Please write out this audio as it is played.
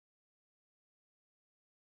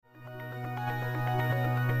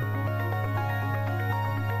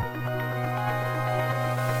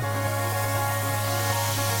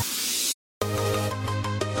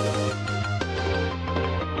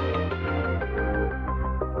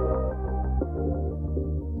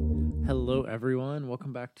Hello, everyone.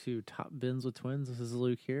 Welcome back to Top Bins with Twins. This is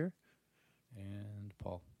Luke here. And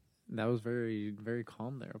Paul. That was very, very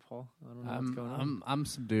calm there, Paul. I don't know what's going on. I'm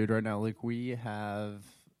subdued right now. Like we've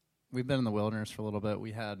been in the wilderness for a little bit.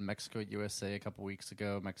 We had Mexico, USA a couple weeks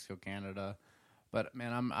ago, Mexico, Canada. But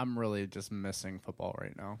man, I'm really just missing football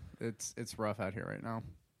right now. It's rough out here right now.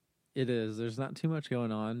 It is. There's not too much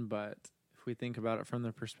going on, but if we think about it from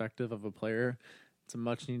the perspective of a player, it's a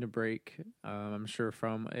much needed break. I'm sure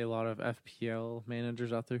from a lot of FPL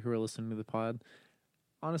managers out there who are listening to the pod.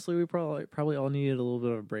 Honestly, we probably all needed a little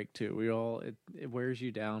bit of a break too. It wears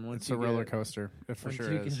you down once it's a roller coaster. It for sure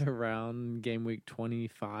is. Get around game week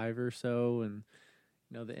 25 or so, and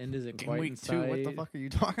the end isn't game quite week in 2. sight. What the fuck are you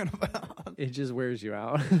talking about? It just wears you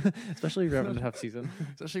out, especially if you're having a tough season.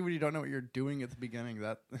 Especially when you don't know what you're doing at the beginning.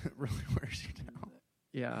 That really wears you down.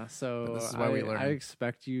 Yeah, so this is why we learn. I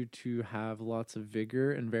expect you to have lots of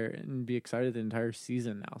vigor and be excited the entire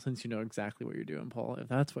season now, since you know exactly what you're doing, Paul. If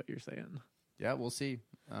that's what you're saying. Yeah, we'll see.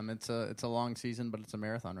 It's a long season, but it's a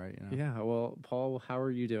marathon, right? Yeah. Well, Paul, how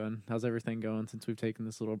are you doing? How's everything going since we've taken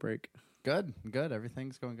this little break? Good.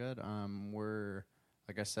 Everything's going good. We're,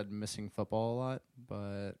 like I said, missing football a lot,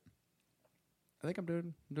 but I think I'm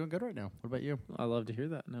doing good right now. What about you? I love to hear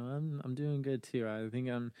that. No, I'm doing good too. I think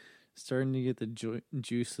I'm starting to get the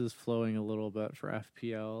juices flowing a little bit for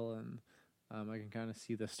FPL, and I can kind of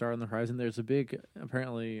see the star on the horizon. There's a big,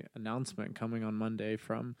 apparently, announcement coming on Monday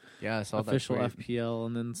from I saw official that FPL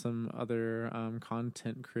and then some other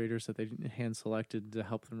content creators that they hand-selected to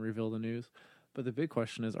help them reveal the news. But the big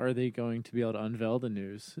question is, are they going to be able to unveil the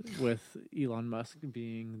news with Elon Musk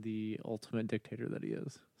being the ultimate dictator that he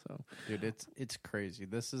is? So, dude, it's crazy.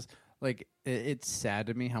 This is like it's sad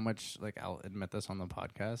to me how much, like, I'll admit this on the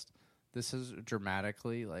podcast. This is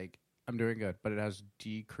dramatically, like, I'm doing good, but it has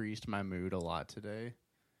decreased my mood a lot today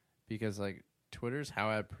because, like, Twitter's how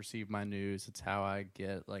I perceive my news. It's how I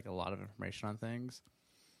get, like, a lot of information on things,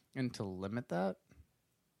 and to limit that,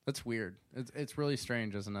 that's weird. It's really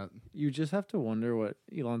strange, isn't it? You just have to wonder what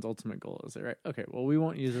Elon's ultimate goal is, right? Okay, well, we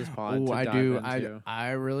won't use this pod to I dive do. into. I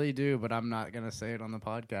really do, but I'm not going to say it on the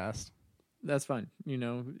podcast. That's fine.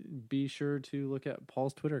 Be sure to look at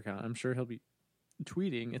Paul's Twitter account. I'm sure he'll be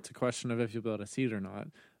tweeting. It's a question of if you'll be able to see it or not.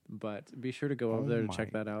 But be sure to go over there to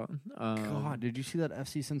check that out. God, did you see that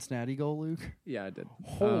FC Cincinnati goal, Luke? Yeah, I did.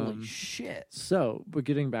 Holy shit. So, but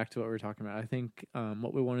getting back to what we're talking about, I think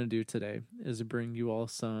what we want to do today is bring you all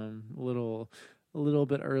some a little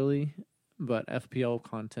bit early, but FPL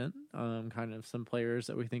content, kind of some players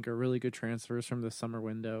that we think are really good transfers from the summer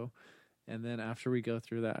window. And then after we go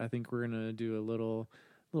through that, I think we're going to do a little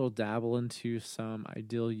dabble into some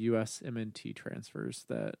ideal USMNT transfers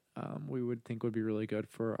that we would think would be really good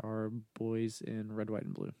for our boys in red, white,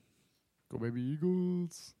 and blue. Go baby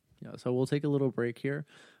Eagles. Yeah, so we'll take a little break here,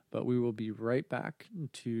 but we will be right back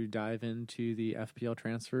to dive into the FPL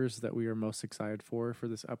transfers that we are most excited for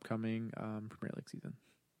this upcoming Premier League season.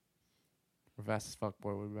 We're fast as fuck,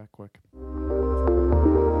 boy. We'll be back quick.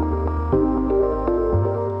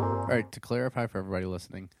 All right, to clarify for everybody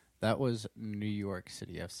listening, that was New York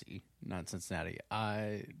City FC, not Cincinnati.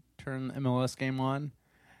 I turned the MLS game on,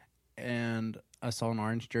 and I saw an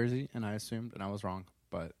orange jersey, and I assumed, and I was wrong.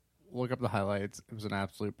 But look up the highlights. It was an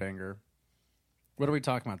absolute banger. What are we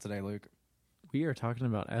talking about today, Luke? We are talking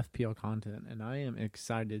about FPL content, and I am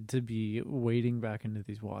excited to be wading back into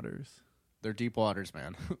these waters. They're deep waters,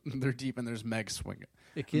 man. They're deep, and there's Meg swinging.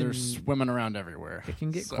 They're swimming around everywhere. It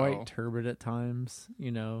can get quite turbid at times,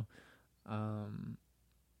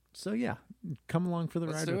 So yeah, come along for the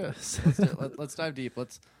ride with us. Let's dive deep.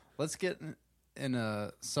 Let's get in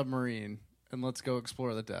a submarine and let's go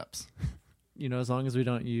explore the depths. As long as we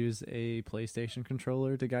don't use a PlayStation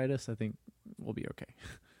controller to guide us, I think we'll be okay.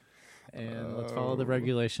 And let's follow the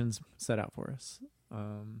regulations set out for us.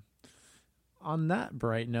 On that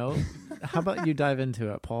bright note, how about you dive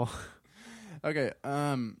into it, Paul? Okay.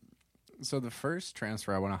 So the first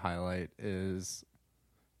transfer I want to highlight is,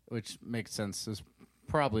 which makes sense, is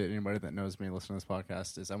probably anybody that knows me listening to this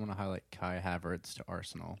podcast, is I want to highlight Kai Havertz to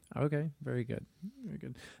Arsenal. Okay, very good. Very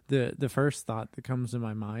good. The first thought that comes to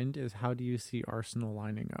my mind is, how do you see Arsenal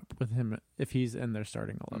lining up with him if he's in their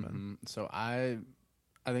starting 11? Mm-hmm. So I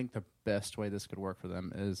think the best way this could work for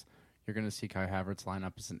them is you're going to see Kai Havertz line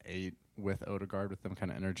up as an 8 with Odegaard, with them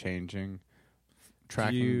kind of interchanging,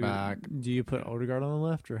 tracking back. Do you put Odegaard on the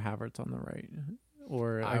left or Havertz on the right?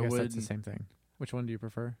 Or I guess that's the same thing. Which one do you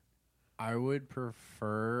prefer? I would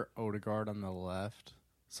prefer Odegaard on the left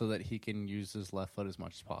so that he can use his left foot as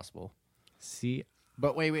much as possible. See,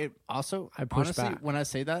 but wait. Also, I push honestly, back. When I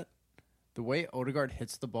say that, the way Odegaard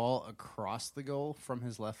hits the ball across the goal from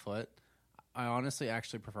his left foot, I honestly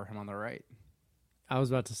actually prefer him on the right. I was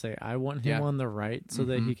about to say, I want him on the right so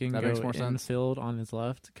that he can That go makes more sense. infield on his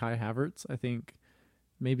left. Kai Havertz, I think,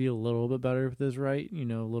 maybe a little bit better with his right, a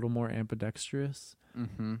little more ambidextrous.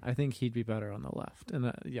 Mm-hmm. I think he'd be better on the left.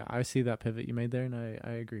 And I see that pivot you made there, and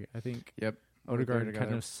I agree. I think Odegaard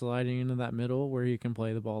kind of sliding into that middle where he can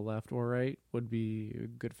play the ball left or right would be a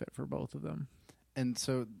good fit for both of them. And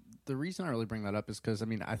so the reason I really bring that up is because,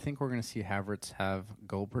 I think we're going to see Havertz have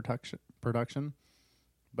goal production,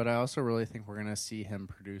 but I also really think we're going to see him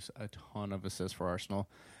produce a ton of assists for Arsenal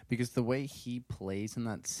because the way he plays in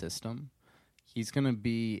that system, he's going to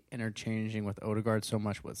be interchanging with Odegaard so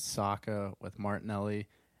much, with Saka, with Martinelli.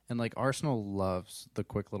 And, Arsenal loves the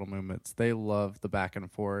quick little movements. They love the back and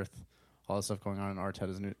forth, all the stuff going on in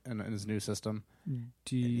Arteta's in his new system.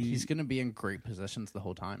 He's going to be in great positions the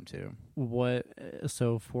whole time, too.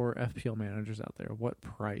 So, for FPL managers out there, what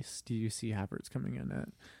price do you see Havertz coming in at?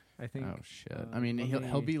 I think. Oh, shit.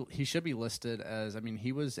 He should be listed as,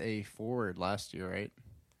 he was a forward last year, right?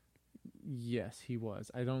 Yes, he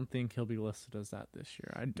was. I don't think he'll be listed as that this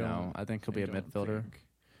year. I think he'll be a midfielder.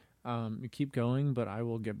 You keep going, but I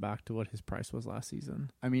will get back to what his price was last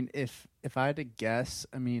season. If I had to guess,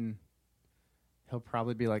 he'll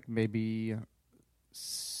probably be maybe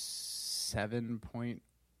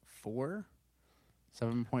 7.4,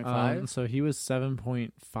 7.5. So he was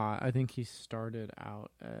 7.5. I think he started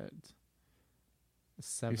out at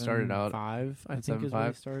 7.5. He started out 5. I think is what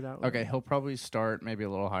he started out. Okay, he'll probably start maybe a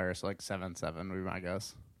little higher, so 7.7 would be my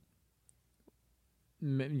guess.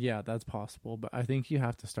 Yeah, that's possible, but I think you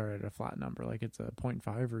have to start at a flat number, like it's a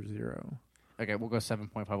 0.5 or 0. Okay, we'll go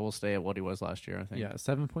 7.5. We'll stay at what he was last year, I think. Yeah,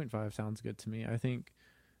 7.5 sounds good to me. I think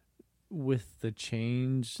with the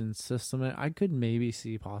change in system, I could maybe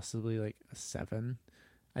see possibly a 7.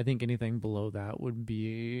 I think anything below that would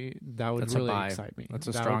really excite me. That's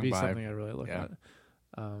a that strong would be buy. something I'd really look at.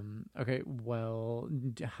 Okay, well,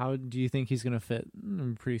 how do you think he's going to fit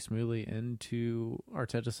pretty smoothly into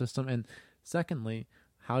Arteta's system? And secondly,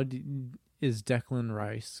 is Declan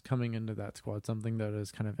Rice coming into that squad something that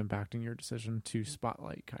is kind of impacting your decision to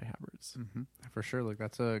spotlight Kai Havertz? Mm-hmm. For sure.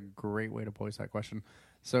 That's a great way to pose that question.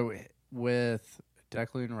 So with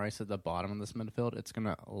Declan Rice at the bottom of this midfield, it's going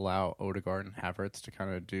to allow Odegaard and Havertz to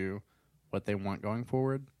kind of do what they want going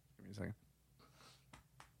forward. Give me a second.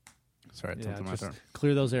 Sorry, it's something in my throat.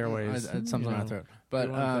 Clear those airways. It's something in my throat.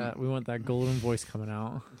 But we want that golden voice coming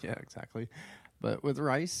out. Yeah, exactly. But with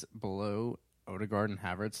Rice below Odegaard and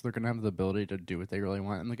Havertz, they're going to have the ability to do what they really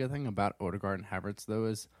want. And the good thing about Odegaard and Havertz, though,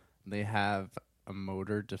 is they have a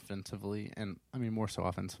motor defensively and, more so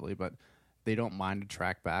offensively, but they don't mind to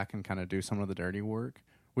track back and kind of do some of the dirty work,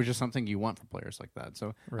 which is something you want for players like that.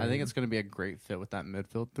 So I think it's going to be a great fit with that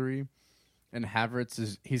midfield three. And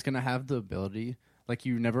Havertz, he's going to have the ability,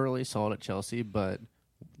 you never really saw it at Chelsea, but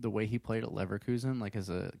the way he played at Leverkusen, as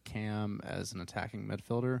a cam, as an attacking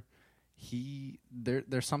midfielder,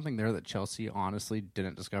 there's something there that Chelsea honestly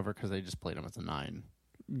didn't discover because they just played him as a 9.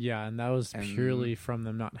 Yeah, and that was purely from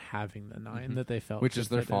them not having the 9 that they felt. Which is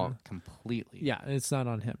their fault completely. Yeah, it's not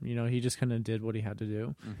on him. He just kind of did what he had to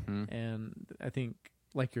do. Mm-hmm. And I think,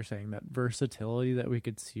 like you're saying, that versatility that we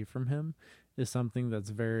could see from him is something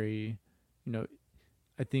that's very,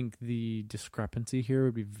 I think the discrepancy here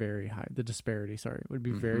would be very high. The disparity, would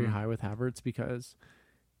be very high with Havertz because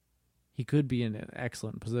he could be in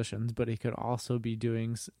excellent positions, but he could also be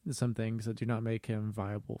doing some things that do not make him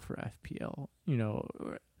viable for FPL.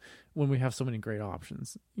 When we have so many great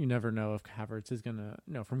options, you never know if Havertz is going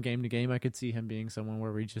to, from game to game, I could see him being someone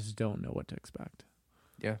where we just don't know what to expect.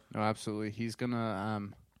 Yeah, no, absolutely. He's going to,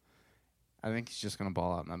 I think he's just going to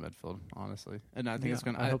ball out in that midfield, honestly. And I think it's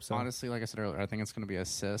going to, I hope so. Honestly, like I said earlier, I think it's going to be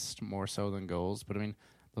assist more so than goals. But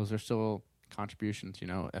those are still contributions,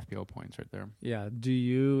 FPL points right there. Yeah.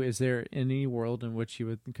 Is there any world in which you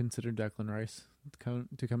would consider Declan Rice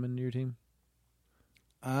to come into your team?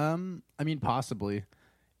 Possibly.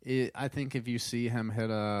 I think if you see him hit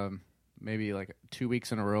maybe 2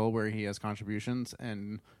 weeks in a row where he has contributions,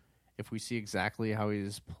 and if we see exactly how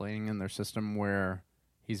he's playing in their system where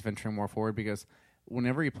he's venturing more forward, because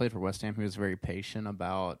whenever he played for West Ham, he was very patient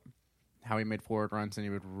about how he made forward runs, and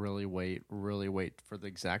he would really wait for the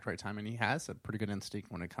exact right time. And he has a pretty good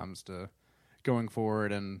instinct when it comes to going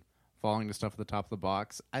forward and falling to stuff at the top of the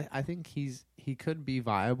box. I think he could be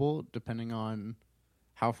viable depending on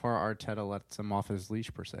how far Arteta lets him off his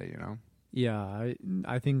leash, per se, Yeah,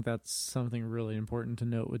 I think that's something really important to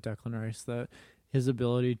note with Declan Rice, that his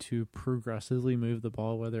ability to progressively move the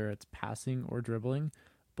ball, whether it's passing or dribbling,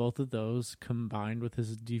 both of those combined with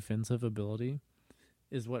his defensive ability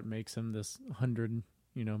is what makes him this 100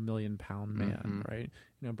 million-pound man, right?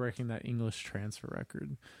 Breaking that English transfer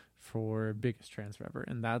record for biggest transfer ever.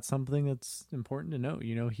 And that's something that's important to note.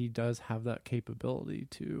 He does have that capability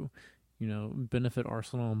to, benefit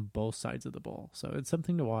Arsenal on both sides of the ball. So it's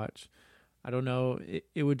something to watch. I don't know.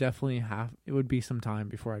 It would definitely it would be some time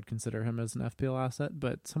before I'd consider him as an FPL asset,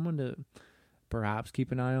 but someone to perhaps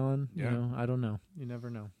keep an eye on. I don't know. You never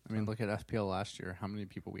know. I mean, look at FPL last year. How many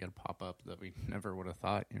people we had pop up that we never would have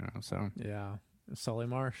thought, so. Yeah. Sully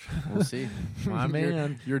Marsh. We'll see. My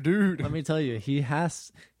man. Your dude. Let me tell you, he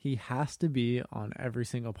has to be on every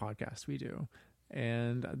single podcast we do.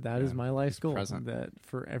 And that is my life's goal. Present. That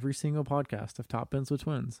for every single podcast of Top Bins with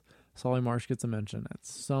Twins, Sully Marsh gets a mention at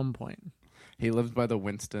some point. He lives by the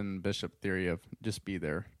Winston Bishop theory of just be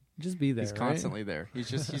there. Just be there. He's constantly there. He's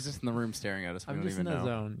just in the room staring at us. We I'm don't just even in that know.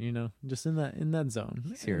 zone, just in that zone.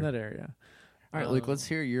 He's here. In that area. All right, Luke, let's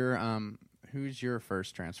hear your who's your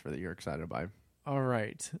first transfer that you're excited by? All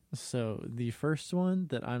right. So the first one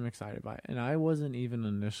that I'm excited by, and I wasn't even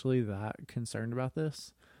initially that concerned about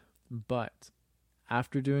this, but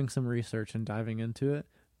after doing some research and diving into it,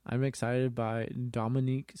 I'm excited by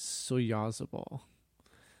Dominique Soyazabal.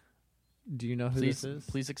 Do you know who this is?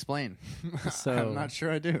 Please explain. So I'm not sure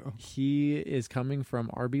I do. He is coming from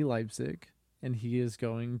RB Leipzig, and he is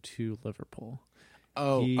going to Liverpool.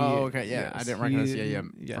 Okay, yeah, I didn't recognize.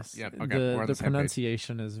 Yes, okay. We're on the same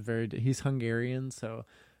pronunciation is he's Hungarian, so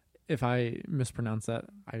if I mispronounce that,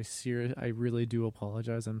 I really do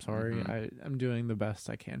apologize. I'm sorry. Mm-hmm. I'm doing the best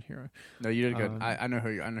I can here. No, you did good. I know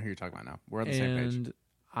who you're talking about now. We're on the same page. And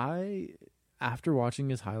after watching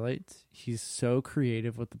his highlights, he's so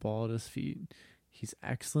creative with the ball at his feet. He's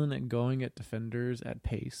excellent at going at defenders at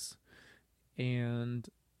pace, and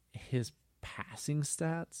his passing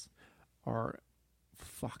stats are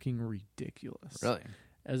fucking ridiculous. Really?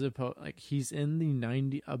 As opposed, he's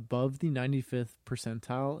in above the 95th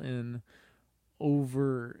percentile in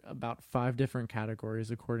over about 5 different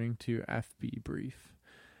categories according to FB Brief.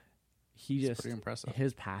 Pretty impressive.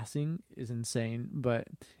 His passing is insane, but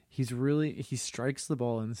he strikes the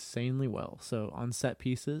ball insanely well. So on set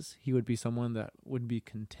pieces, he would be someone that would be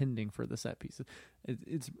contending for the set pieces.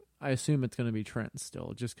 I assume it's going to be Trent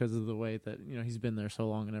still, just because of the way that he's been there so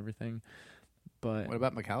long and everything. But what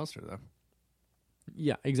about McAllister though?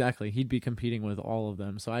 Yeah, exactly. He'd be competing with all of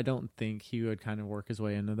them, so I don't think he would kind of work his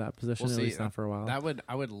way into that position, at least not for a while.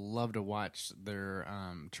 I would love to watch their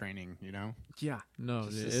training. Yeah, no,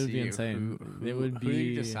 it would be insane. Who do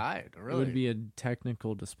you decide? Really, it would be a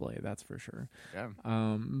technical display, that's for sure. Yeah.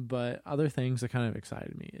 But other things that kind of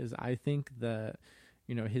excited me is I think that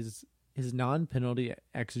his non-penalty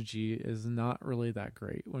XG is not really that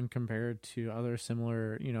great when compared to other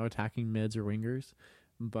similar attacking mids or wingers.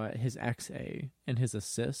 But his XA and his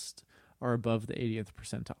assist are above the 80th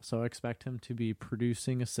percentile. So I expect him to be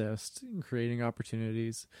producing assists, creating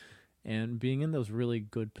opportunities, and being in those really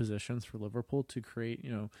good positions for Liverpool to create,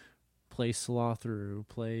 play Salah through,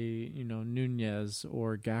 play, Nunez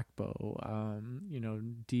or Gakpo,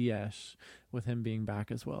 Diaz with him being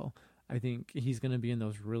back as well. I think he's going to be in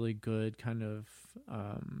those really good kind of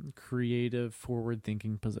creative,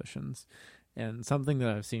 forward-thinking positions. And something that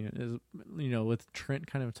I've seen is, with Trent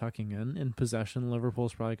kind of tucking in possession,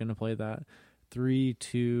 Liverpool's probably going to play that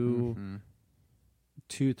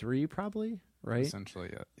 3-2-2-3 probably, right? Essentially,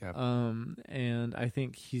 yeah. And I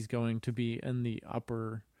think he's going to be in the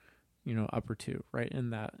upper 2, right? In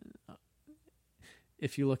that,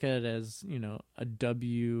 if you look at it as,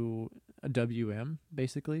 a WM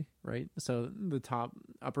basically, right? So the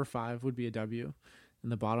upper 5 would be a W. In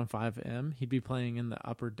the bottom 5M, he'd be playing in the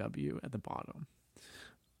upper W at the bottom.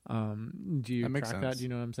 Do you track that? Do you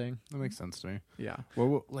know what I'm saying? That makes sense to me. Yeah.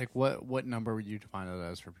 Well, what number would you define it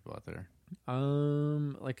as for people out there?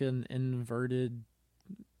 Like an inverted,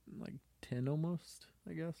 10 almost,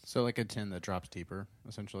 I guess. So like a 10 that drops deeper,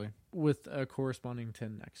 essentially, with a corresponding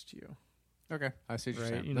 10 next to you. Okay, I see what you're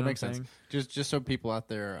saying. You that makes sense. Just so people out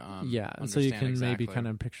there, so you can maybe kind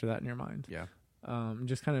of picture that in your mind. Yeah.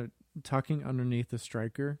 Just kind of tucking underneath the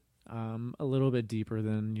striker, a little bit deeper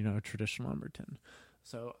than traditional number 10.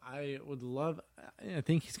 So I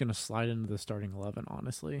think he's going to slide into the starting 11.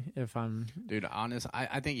 Honestly, I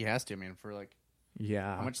think he has to. I mean, for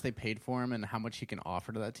how much they paid for him and how much he can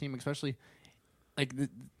offer to that team, especially I'm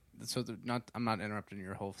not interrupting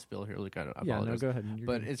your whole spiel here, Luke. I apologize. Yeah, no, go ahead.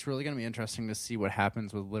 But it's really going to be interesting to see what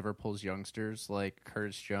happens with Liverpool's youngsters like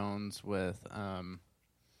Curtis Jones with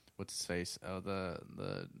what's his face? Oh,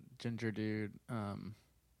 the ginger dude,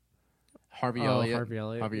 Harvey Elliott. Harvey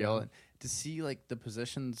Elliott. To see the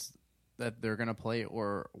positions that they're gonna play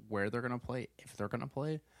or where they're gonna play, if they're gonna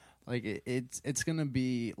play, Like it's going to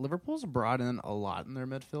be Liverpool's brought in a lot in their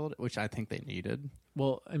midfield, which I think they needed.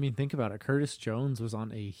 Well, I mean, think about it. Curtis Jones was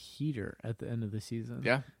on a heater at the end of the season.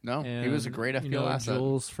 Yeah, no, he was a great FPL asset.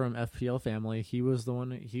 Jules from FPL family, he was the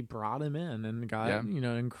one. He brought him in and got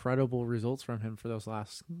incredible results from him for those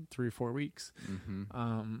last 3-4 weeks.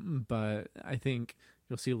 But I think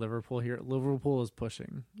you'll see Liverpool here. Liverpool is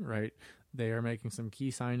pushing, right? They are making some key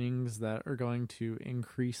signings that are going to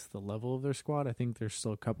increase the level of their squad. I think there's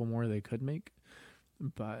still a couple more they could make.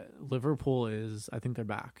 But Liverpool I think they're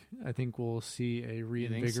back. I think we'll see a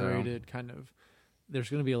reinvigorated kind of, there's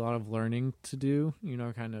going to be a lot of learning to do,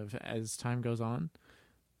 kind of as time goes on.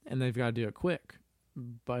 And they've got to do it quick.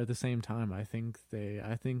 But at the same time, I think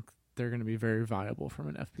they're going to be very viable from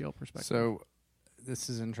an FPL perspective. So this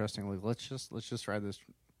is interesting. Like, let's just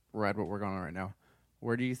ride what we're going on right now.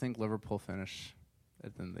 Where do you think Liverpool finish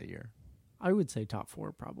at the end of the year? I would say top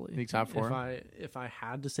 4 probably. Think top 4? If I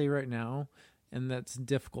had to say right now, and that's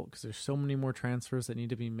difficult because there's so many more transfers that need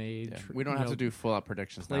to be made. Yeah, we don't have to do full out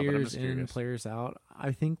predictions now, but I'm just curious. Players in, players out.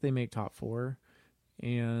 I think they make top 4,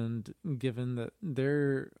 and given that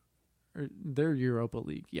they're Europa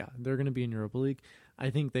League, they're going to be in Europa League. I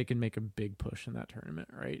think they can make a big push in that tournament,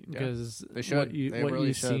 right? Because they should. What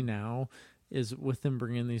you see now is with them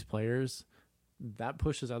bringing in these players, that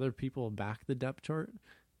pushes other people back the depth chart,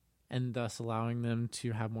 and thus allowing them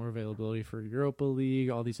to have more availability for Europa League,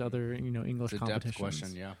 all these other English it's a competitions. Depth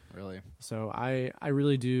question, yeah, really. So I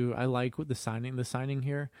really do. I like what the signing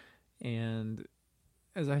here, and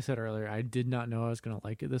as I said earlier, I did not know I was going to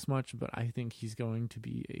like it this much, but I think he's going to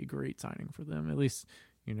be a great signing for them. At least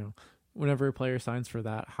whenever a player signs for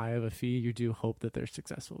that high of a fee, you do hope that they're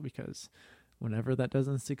successful, because whenever that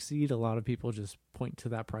doesn't succeed, a lot of people just point to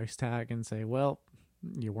that price tag and say, well,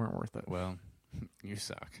 you weren't worth it. Well, you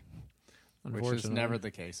suck. Which is never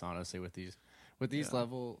the case, honestly, with these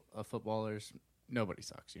level of footballers. Nobody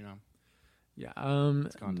sucks, Yeah.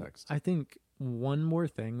 It's context. I think one more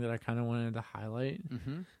thing that I kind of wanted to highlight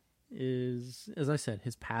is, as I said,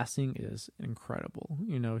 his passing is incredible.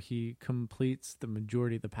 He completes the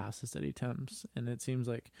majority of the passes that he attempts, and it seems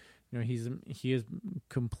like he is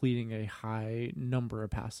completing a high number of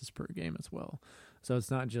passes per game as well. So it's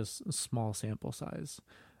not just a small sample size.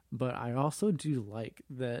 But I also do like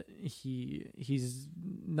that he's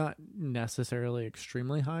not necessarily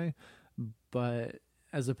extremely high, but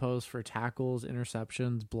as opposed for tackles,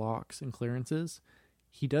 interceptions, blocks, and clearances,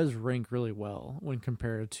 he does rank really well when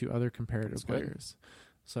compared to other comparative players.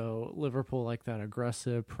 So Liverpool like that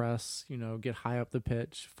aggressive press, get high up the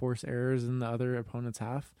pitch, force errors in the other opponent's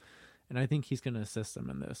half. And I think he's going to assist them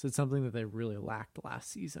in this. It's something that they really lacked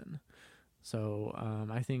last season. So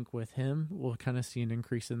I think with him, we'll kind of see an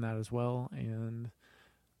increase in that as well. And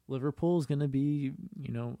Liverpool is going to be,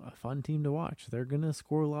 a fun team to watch. They're going to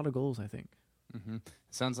score a lot of goals, I think.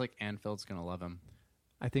 Sounds like Anfield's going to love him.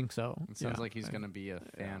 I think so. It sounds like he's going to be a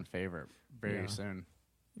fan favorite very soon.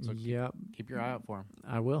 So keep your eye out for him.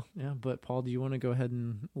 I will, yeah. But Paul, do you want to go ahead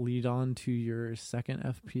and lead on to your second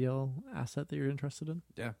FPL asset that you're interested in?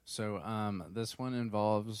 Yeah. So this one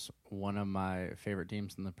involves one of my favorite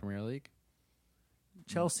teams in the Premier League.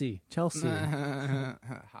 Chelsea.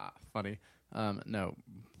 Funny. No,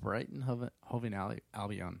 Brighton Hove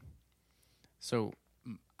Albion. So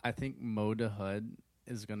I think Mo Hood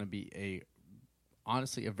is going to be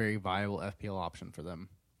honestly a very viable FPL option for them.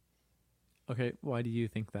 Okay, why do you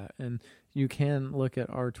think that? And you can look at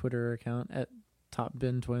our Twitter account at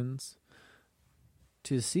TopBinTwins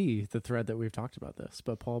to see the thread that we've talked about this.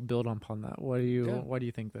 But Paul, build upon that. Why do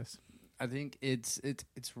you think this? I think it's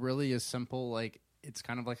really as simple, like it's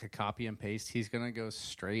kind of like a copy and paste. He's going to go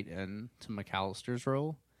straight into McAllister's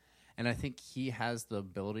role, and I think he has the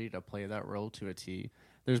ability to play that role to a T.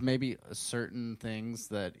 There's maybe certain things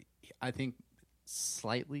that I think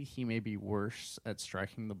slightly he may be worse at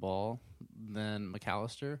striking the ball than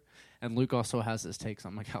McAllister, and Luke also has his takes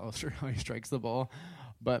on McAllister, how he strikes the ball,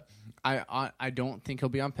 but I don't think he'll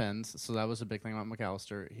be on pens, so that was a big thing about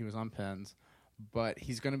McAllister. He was on pens, but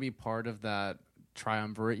he's going to be part of that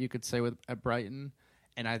triumvirate, you could say, at Brighton,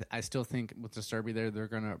 and I still think with the Derby there, they're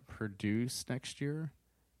going to produce next year,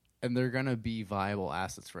 and they're going to be viable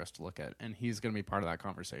assets for us to look at, and he's going to be part of that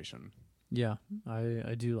conversation. Yeah,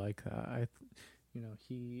 I do like that.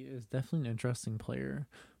 He is definitely an interesting player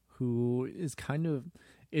who is kind of,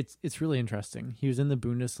 it's really interesting. He was in the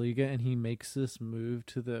Bundesliga and he makes this move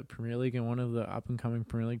to the Premier League and one of the up and coming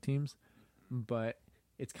Premier League teams, but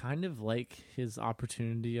it's kind of like his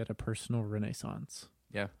opportunity at a personal renaissance.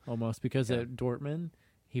 Yeah, almost, because at Dortmund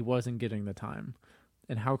he wasn't getting the time.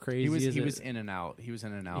 And how crazy is it? He was in and out. He was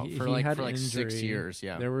in and out for like 6 years.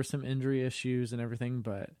 Yeah, there were some injury issues and everything,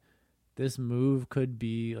 but this move could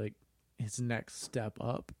be like his next step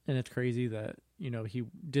up. And it's crazy that, he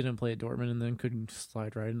didn't play at Dortmund and then couldn't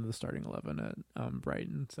slide right into the starting 11 at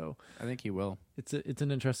Brighton. So I think he will. It's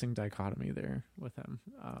an interesting dichotomy there with him.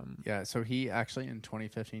 Yeah, so he actually in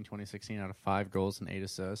 2015, 2016 had 5 goals and 8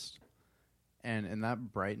 assists. And in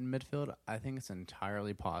that Brighton midfield, I think it's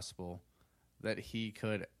entirely possible that he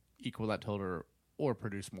could equal that total or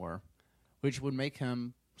produce more, which would make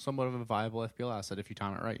him somewhat of a viable FPL asset if you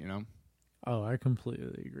time it right, Oh, I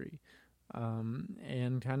completely agree.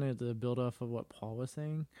 And kind of to build off of what Paul was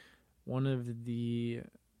saying, one of the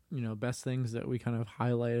best things that we kind of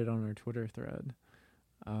highlighted on our Twitter thread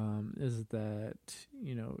is that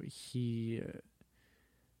he.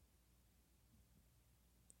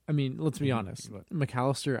 I mean, let's be honest.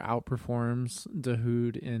 McAllister outperforms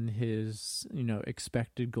Dahoud in his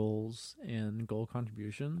expected goals and goal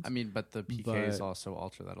contributions. I mean, but the PKs also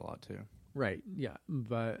alter that a lot too. Right, yeah.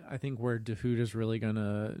 But I think where Dahoud is really going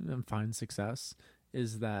to find success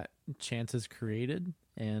is that chances created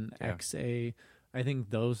and XA. I think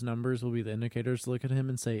those numbers will be the indicators to look at him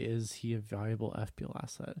and say, is he a valuable FPL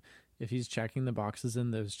asset? If he's checking the boxes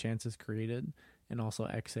in those chances created and also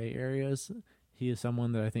XA areas, he is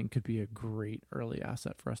someone that I think could be a great early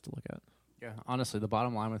asset for us to look at. Yeah, honestly, the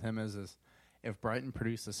bottom line with him is if Brighton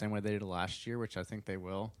produced the same way they did last year, which I think they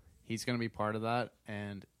will, he's going to be part of that,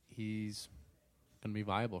 and he's going to be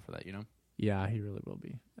viable for that, Yeah, he really will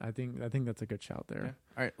be. I think that's a good shout there.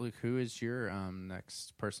 Yeah. All right, Luke, who is your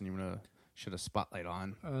next person you want to shed a spotlight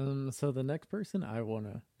on? So the next person I want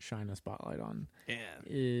to shine a spotlight on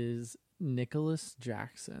is Nicholas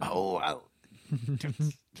Jackson. Oh,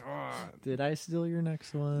 did I steal your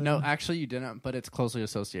next one? No, actually you didn't, but it's closely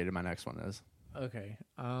associated. My next one is. Okay.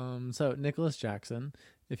 So Nicholas Jackson,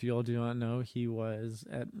 if you all do not know, he was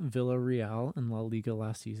at Villarreal in La Liga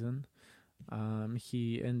last season.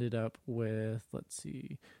 He ended up with,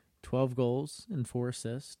 12 goals and 4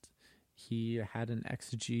 assists. He had an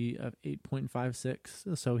XG of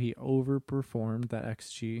 8.56, so he overperformed that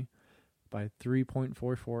XG by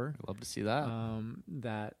 3.44. Love to see that.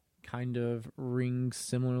 That kind of rings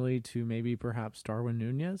similarly to maybe perhaps Darwin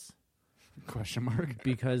Nunez? Question mark.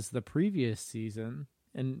 Because the previous season,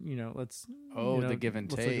 and let's the give and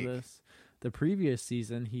take. Look at this. The previous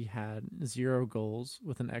season he had 0 goals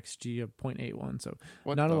with an XG of 0.81, so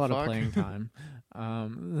not a lot of playing time.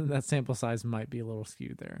 That sample size might be a little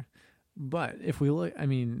skewed there. But if we look, I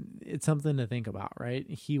mean, it's something to think about, right?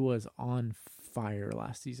 He was on fire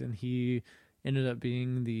last season. He ended up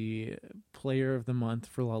being the player of the month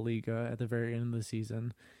for La Liga at the very end of the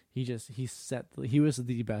season. He was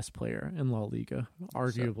the best player in La Liga,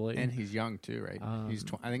 arguably. And he's young too, right?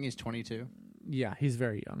 I think he's 22. Yeah, he's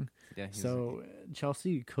very young. Yeah. So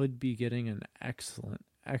Chelsea could be getting an excellent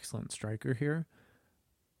striker here.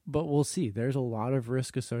 But we'll see. There's a lot of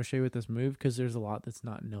risk associated with this move because there's a lot that's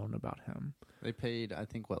not known about him. They paid, I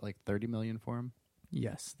think, $30 million for him?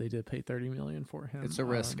 Yes, they did pay $30 million for him. It's a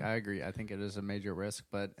risk. I agree. I think it is a major risk.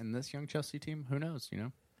 But in this young Chelsea team, who knows,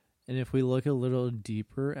 And if we look a little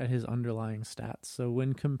deeper at his underlying stats, so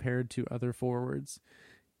when compared to other forwards,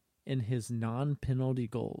 in his non-penalty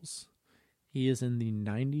goals, he is in the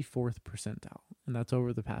 94th percentile, and that's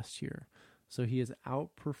over the past year. So he is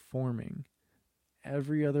outperforming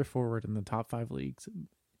every other forward in the top 5 leagues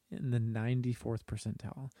in the 94th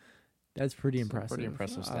percentile. That's pretty impressive. Pretty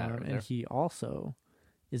impressive stat right there. And he also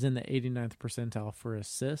is in the 89th percentile for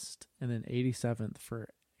assist and then 87th for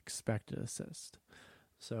expected assist.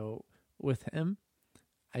 So with him,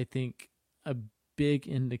 I think a big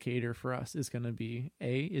indicator for us is going to be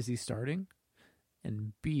A, is he starting?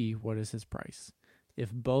 And B, what is his price?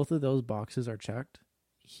 If both of those boxes are checked,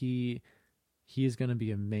 he is going to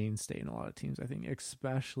be a mainstay in a lot of teams, I think,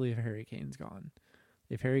 especially if Harry Kane's gone.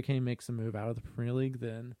 If Harry Kane makes a move out of the Premier League,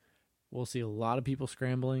 then we'll see a lot of people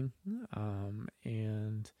scrambling,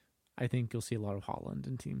 and I think you'll see a lot of Haaland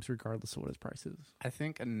in teams regardless of what his price is. I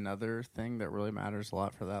think another thing that really matters a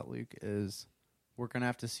lot for that, Luke, is we're going to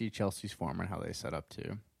have to see Chelsea's form and how they set up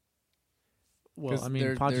too. Well, I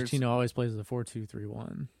mean, Pochettino always plays a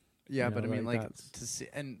 4-2-3-1. Yeah, but I mean, to see,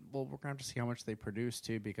 and we're going to have to see how much they produce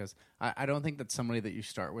too, because I don't think that's somebody that you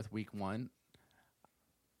start with week 1.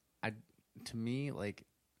 To me,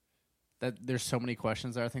 that there's so many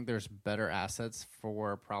questions there. I think there's better assets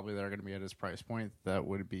for probably that are going to be at his price point that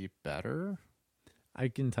would be better. I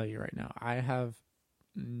can tell you right now, I have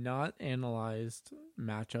not analyzed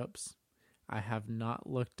matchups. I have not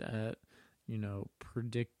looked at,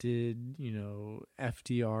 predicted,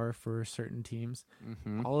 FDR for certain teams.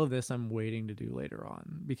 Mm-hmm. All of this I'm waiting to do later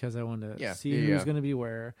on because I want to see who's going to be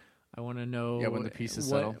where. I want to know when the pieces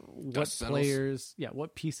what settle. what Dust settles. players,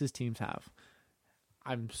 what pieces teams have.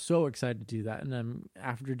 I'm so excited to do that, and I'm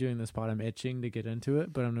after doing this pod, I'm itching to get into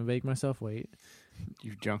it, but I'm gonna make myself wait.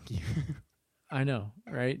 You junkie. I know,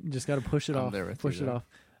 right? Just got to push it I'm off, there with push you, it though. off.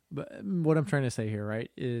 But what I'm trying to say here, right,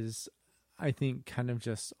 is I think kind of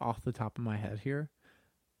just off the top of my head here,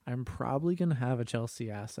 I'm probably going to have a Chelsea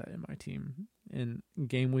asset in my team in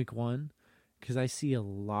game week 1 because I see a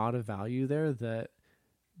lot of value there that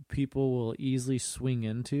people will easily swing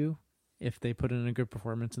into if they put in a good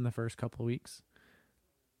performance in the first couple of weeks.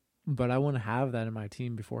 But I want to have that in my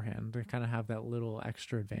team beforehand to kind of have that little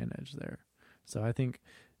extra advantage there. So I think,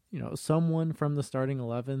 someone from the starting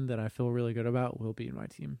 11 that I feel really good about will be in my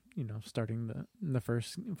team, starting the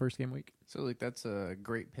first game week. So like that's a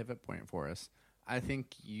great pivot point for us. I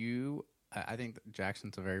think that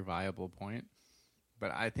Jackson's a very viable point,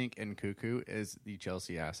 but I think Nkuku is the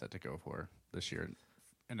Chelsea asset to go for this year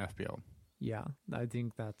in FPL. Yeah, I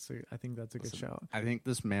think that's a good shout. I think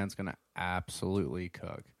this man's gonna absolutely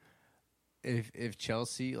cook. If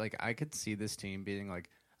Chelsea, like, I could see this team being like,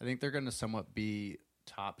 I think they're gonna somewhat be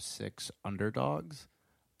top 6 underdogs,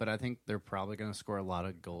 but I think they're probably gonna score a lot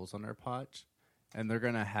of goals on their potch. And they're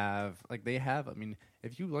going to have, I mean,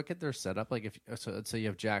 if you look at their setup, so let's say you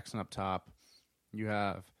have Jackson up top, you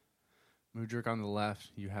have Mudryk on the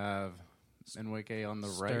left, you have Nweke on the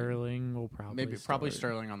right. Sterling will probably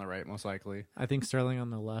Sterling on the right, most likely. I think Sterling on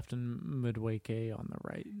the left and Midwake on the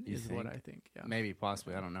right what I think. Yeah. Maybe,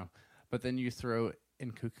 possibly, I don't know. But then you throw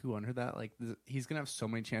Nkuku under that, he's going to have so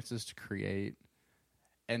many chances to create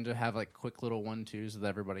and to have, quick little 1-2s with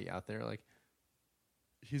everybody out there,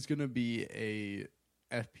 he's going to be a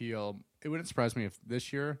FPL. It wouldn't surprise me if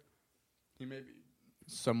this year he may be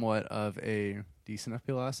somewhat of a decent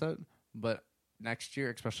FPL asset, but next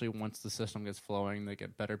year, especially once the system gets flowing, they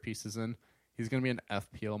get better pieces in, he's going to be an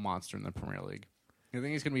FPL monster in the Premier League. I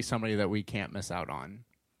think he's going to be somebody that we can't miss out on.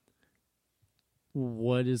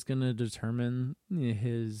 What is going to determine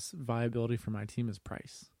his viability for my team is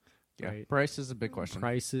price. Yeah, right? Price is a big question.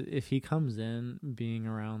 Price, if he comes in being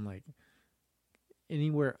around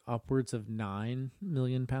anywhere upwards of £9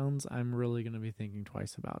 million, I'm really going to be thinking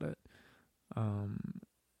twice about it.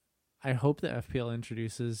 I hope that FPL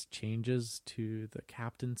introduces changes to the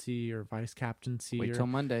captaincy or vice captaincy. Wait till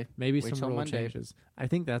Monday. Maybe some rule changes. I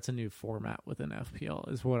think that's a new format within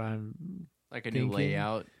FPL is what I'm new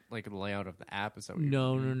layout, the layout of the app. Is that what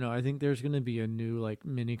No. I think there's going to be a new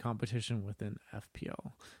mini competition within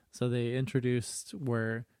FPL. So they introduced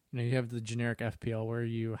where you have the generic FPL where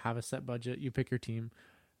you have a set budget, you pick your team.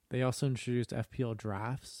 They also introduced FPL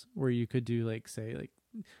drafts where you could do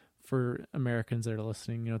for Americans that are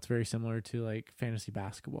listening, it's very similar to fantasy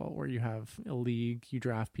basketball where you have a league, you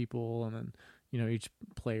draft people, and then each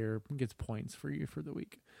player gets points for you for the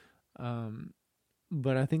week.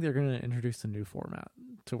 But I think they're going to introduce a new format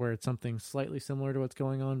to where it's something slightly similar to what's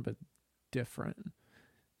going on, but different,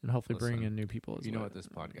 and hopefully bring in new people as well. You know what this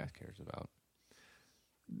podcast cares about?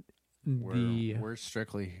 We're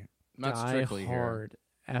strictly not strictly hard here.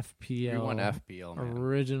 FPL. We want FPL, man.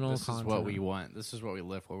 Original this content. Is what we want. This is what we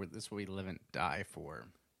live for. This is what we live and die for.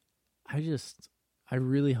 I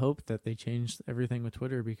really hope that they change everything with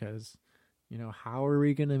Twitter because, how are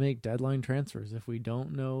we going to make deadline transfers if we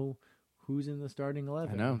don't know who's in the starting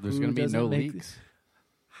 11? I know. There's going to be no leaks.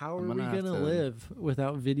 How are we going to live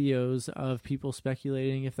without videos of people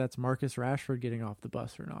speculating if that's Marcus Rashford getting off the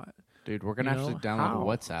bus or not? Dude, we're going to have to download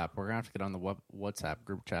WhatsApp. We're going to have to get on the WhatsApp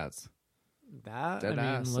group chats.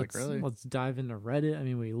 Let's dive into Reddit. I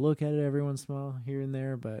mean, we look at it every once in a while here and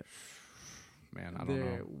there, but man,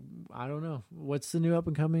 I don't know. What's the new up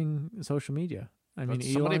and coming social media? I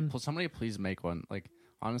mean, somebody please make one.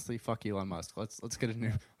 Honestly, fuck Elon Musk. Let's get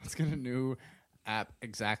a new app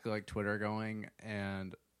exactly like Twitter going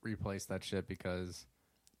and replace that shit because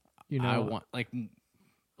I want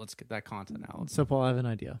let's get that content out. So Paul, I have an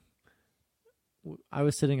idea. I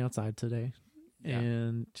was sitting outside today. Yeah.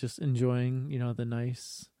 And just enjoying, the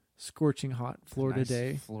nice scorching hot Florida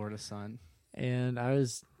day. Florida sun. And I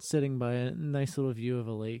was sitting by a nice little view of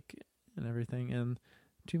a lake and everything. And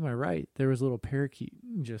to my right, there was a little parakeet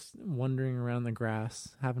just wandering around the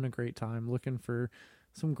grass, having a great time, looking for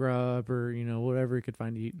some grub or, whatever he could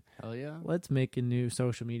find to eat. Hell yeah. Let's make a new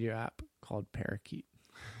social media app called Parakeet.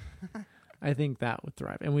 I think that would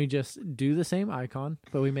thrive. And we just do the same icon,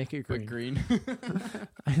 but we make it green.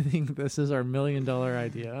 I think this is our $1 million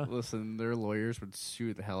idea. Listen, their lawyers would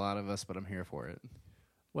sue the hell out of us, but I'm here for it.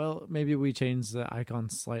 Well, maybe we change the icon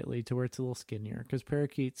slightly to where it's a little skinnier because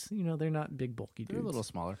parakeets, they're not big, bulky dudes. They're a little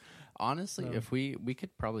smaller. Honestly, if we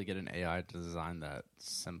could probably get an AI to design that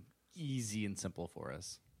easy and simple for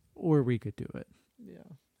us. or we could do it. Yeah.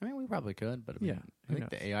 I mean, we probably could, but I mean, Yeah, I who think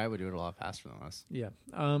the knows? AI would do it a lot faster than us. Yeah.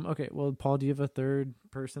 Okay. Well, Paul, do you have a third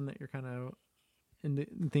person that you're kind of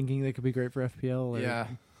thinking that could be great for FPL? Or? Yeah.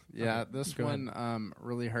 Okay, This go ahead. one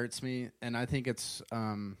really hurts me, and I think it's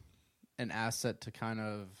an asset to kind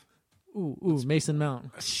of. Ooh, Mason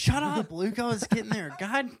Mount. Shut up, Luke. I was getting there.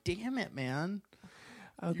 God damn it, man.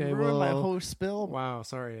 Okay, you ruined my well, whole spill. wow,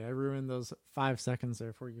 sorry, I ruined those 5 seconds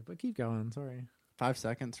there for you, but keep going. Sorry. 5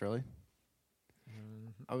 seconds, really?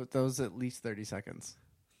 That was at least 30 seconds.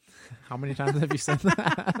 How many times have you said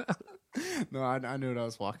that? No, I knew what I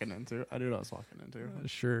was walking into.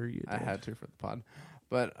 Sure, you did. I had to for the pod.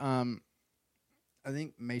 But I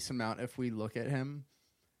think Mason Mount, if we look at him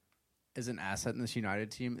as an asset in this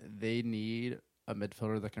United team, they need a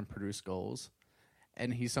midfielder that can produce goals.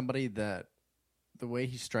 And he's somebody that the way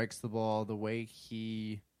he strikes the ball, the way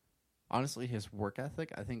he honestly his work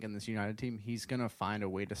ethic, I think in this United team, he's gonna find a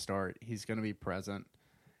way to start. He's gonna be present.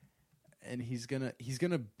 And he's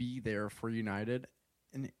gonna be there for United.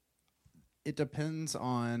 And it depends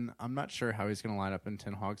on I'm not sure how he's gonna line up in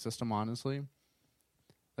Ten Hag's system, honestly.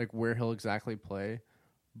 Like where he'll exactly play.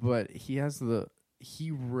 But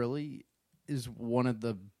he really is one of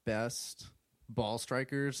the best ball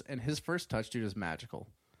strikers, and his first touch, dude, is magical.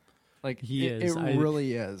 Like He it is.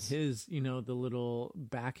 really is. His, the little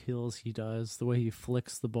back heels he does, the way he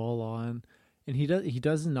flicks the ball on, and he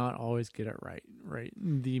does not always get it right. Right,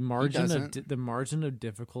 the margin of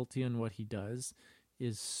difficulty on what he does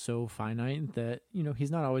is so finite that he's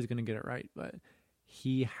not always going to get it right, but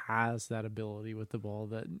he has that ability with the ball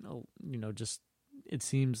that just it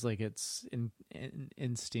seems like it's in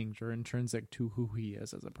instinct or intrinsic to who he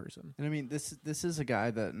is as a person. And I mean, this is a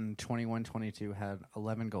guy that in 21-22 had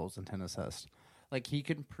 11 goals and 10 assists. Like, he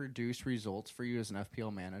can produce results for you as an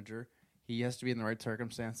FPL manager. He has to be in the right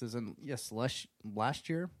circumstances. And yes, last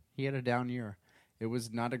year he had a down year. It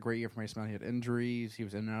was not a great year for Mason Mount. He had injuries. He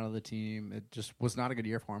was in and out of the team. It just was not a good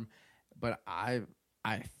year for him. But I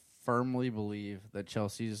firmly believe that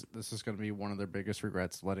this is going to be one of their biggest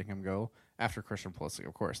regrets, letting him go after Christian Pulisic,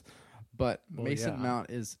 of course. But Mason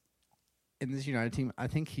Mount is in this United team. I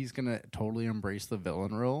think he's going to totally embrace the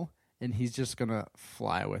villain role, and he's just going to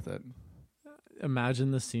fly with it.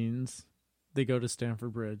 Imagine the scenes. They go to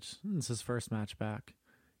Stamford Bridge. It's his first match back.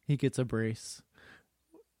 He gets a brace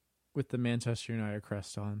with the Manchester United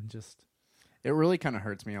crest on. It really kind of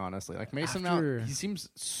hurts me, honestly. Like, Mason Mount, he seems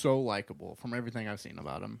so likable from everything I've seen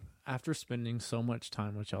about him. After spending so much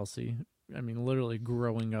time with Chelsea, I mean, literally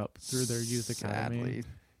growing up through their youth academy,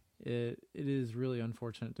 it is really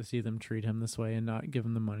unfortunate to see them treat him this way and not give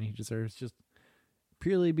him the money he deserves, just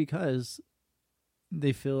purely because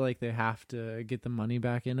they feel like they have to get the money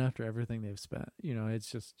back in after everything they've spent.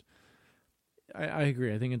 It's just, I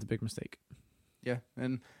agree. I think it's a big mistake. Yeah,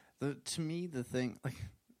 and to me, the thing, like,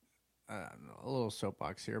 a little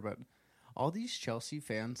soapbox here, but all these Chelsea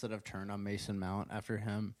fans that have turned on Mason Mount after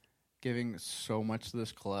him giving so much to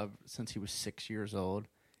this club since he was 6 years old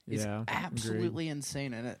is absolutely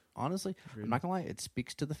insane. And it, honestly, I'm not going to lie, it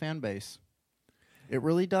speaks to the fan base. It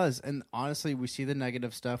really does. And honestly, we see the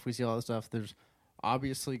negative stuff. We see all the stuff. There's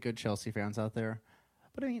obviously good Chelsea fans out there.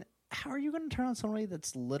 But I mean, how are you going to turn on somebody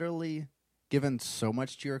that's literally given so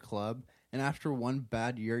much to your club, and after one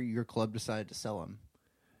bad year, your club decided to sell him?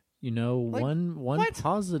 One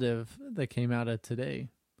positive that came out of today.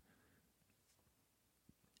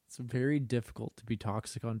 It's very difficult to be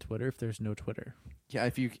toxic on Twitter if there's no Twitter. Yeah,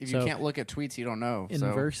 if you can't look at tweets, you don't know.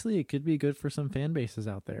 Inversely, it could be good for some fan bases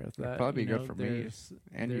out there. That probably be good for me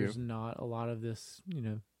and there's not a lot of this,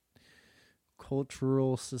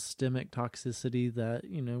 cultural systemic toxicity that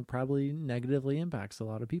probably negatively impacts a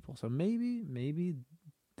lot of people. So maybe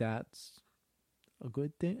that's a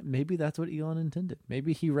good thing. Maybe that's what Elon intended.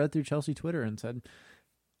 Maybe he read through Chelsea Twitter and said,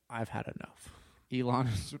 "I've had enough." Elon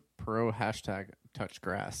is pro #touch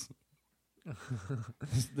grass.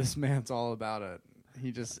 This man's all about it.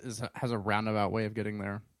 He just has a roundabout way of getting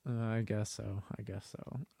there. I guess so.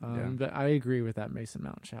 But I agree with that Mason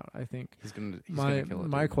Mount shout. I think he's gonna kill it.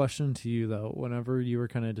 My question to you, though, whenever you were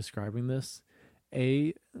kind of describing this,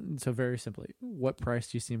 so very simply, what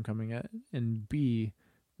price do you see him coming at? And B,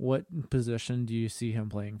 what position do you see him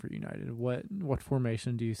playing for United? What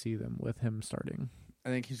formation do you see them with him starting? I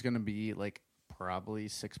think he's going to be like probably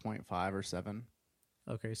 6.5 or 7.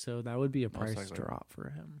 Okay, so that would be a price drop for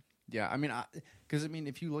him. Yeah, I mean, because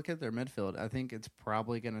if you look at their midfield, I think it's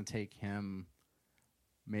probably going to take him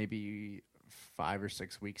maybe 5 or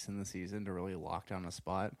 6 weeks in the season to really lock down a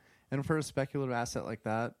spot. And for a speculative asset like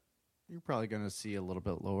that, you're probably going to see a little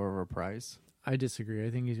bit lower of a price. I disagree. I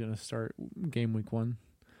think he's going to start game week 1.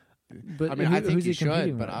 But I mean, I think who's he he competing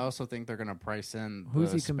should, but with? I also think they're going to price in Who's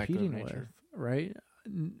the he speculative competing nature. with? Right,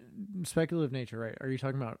 speculative nature. Right? Are you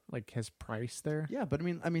talking about like his price there? Yeah, but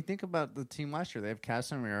I mean, think about the team last year. They have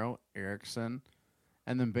Casemiro, Eriksson,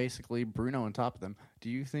 and then basically Bruno on top of them. Do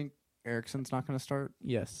you think Eriksson's not going to start?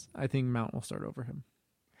 Yes, I think Mount will start over him.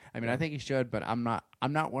 I mean, I think he should, but I'm not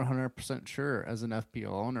 100% sure as an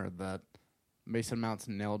FPL owner that Mason Mount's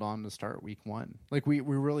nailed on to start week 1. Like we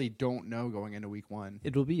really don't know going into week 1.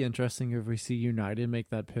 It'll be interesting if we see United make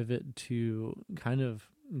that pivot to kind of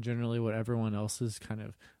generally what everyone else is kind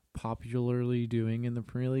of popularly doing in the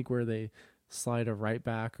Premier League, where they slide a right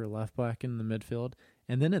back or left back in the midfield.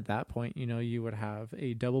 And then at that point, you would have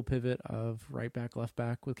a double pivot of right back, left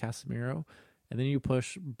back with Casemiro. And then you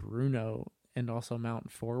push Bruno and also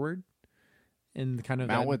Mount forward in kind of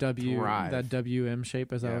Mount that thrive. WM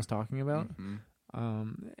shape as I was talking about.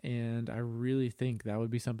 Mm-hmm. And I really think that would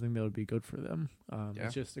be something that would be good for them.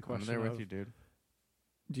 It's just a question I'm there of, with you, dude.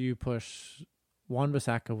 do you push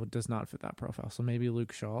Wan-Bissaka? Does not fit that profile, so maybe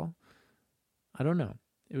Luke Shaw. I don't know.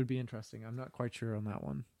 It would be interesting. I'm not quite sure on that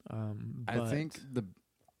one. I think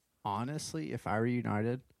honestly, if I were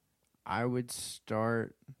United, I would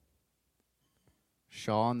start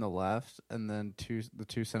Shaw on the left, and then the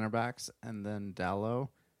two center backs, and then Dallo,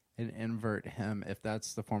 and invert him if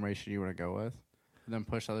that's the formation you want to go with, and then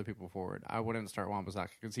push other people forward. I wouldn't start Wan-Bissaka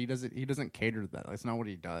because he doesn't cater to that. That's not what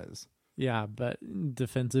he does. Yeah, but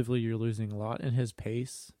defensively you're losing a lot in his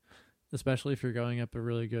pace, especially if you're going up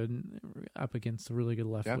against a really good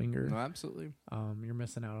left winger. No, absolutely. You're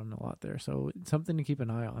missing out on a lot there. So it's something to keep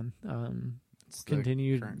an eye on. It's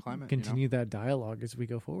Continue the current climate, that dialogue as we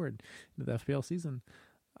go forward into the FPL season.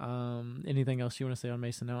 Anything else you want to say on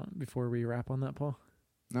Mason Mount before we wrap on that, Paul?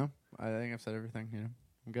 No, I think I've said everything.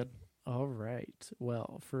 I'm good. All right.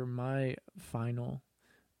 Well, for my final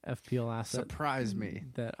FPL asset, surprise me,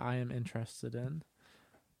 that I am interested in,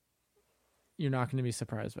 you're not going to be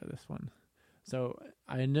surprised by this one. So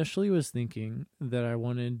I initially was thinking that I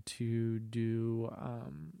wanted to do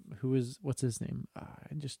what's his name?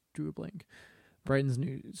 I just drew a blank. Brighton's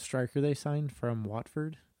new striker they signed from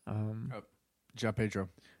Watford. João Pedro.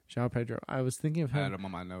 I was thinking of him. I had him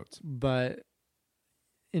on my notes. But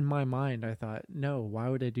in my mind, I thought, no, why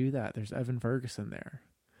would I do that? There's Evan Ferguson there.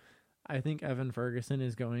 I think Evan Ferguson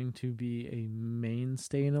is going to be a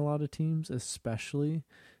mainstay in a lot of teams, especially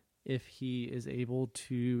if he is able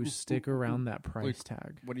to stick around that price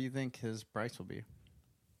tag. What do you think his price will be?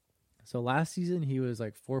 So last season he was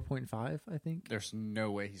like 4.5, I think. There's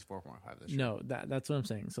no way he's 4.5 this year. No, that's what I'm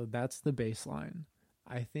saying. So that's the baseline.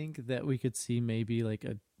 I think that we could see maybe like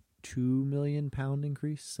a £2 million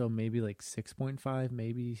increase. So maybe like 6.5,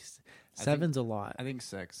 maybe 7's a lot. I think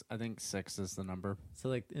 6. I think 6 is the number. So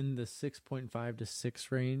like in the 6.5 to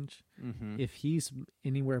 6 range, mm-hmm. If he's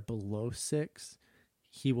anywhere below 6,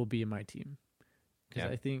 he will be in my team.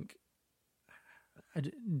 Because I think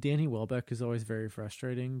Danny Welbeck is always very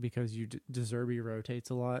frustrating because De Zerbi rotates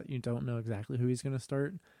a lot. You don't know exactly who he's going to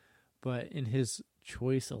start. But in his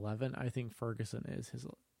choice 11, I think Ferguson is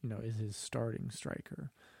his starting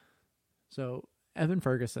striker. So Evan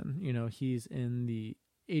Ferguson, he's in the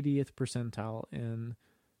 80th percentile in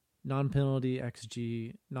non-penalty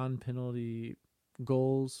XG, non-penalty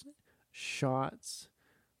goals, shots,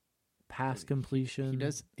 pass completion.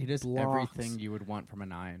 He does blocks. everything you would want from a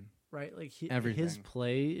 9. Right, like everything. His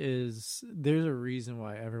play is. There's a reason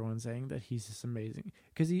why everyone's saying that he's just amazing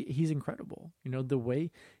because he's incredible. The way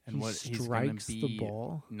he strikes the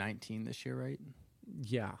ball. 19 this year, right?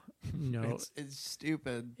 Yeah, it's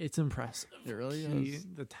stupid. It's impressive. It really is.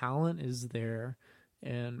 The talent is there,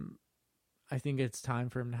 and I think it's time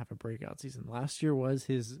for him to have a breakout season. Last year was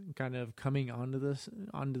his kind of coming onto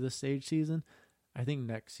the stage season. I think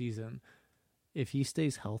next season, if he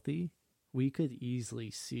stays healthy, we could easily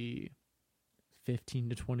see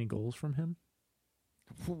 15 to 20 goals from him.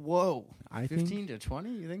 Whoa. I 15 to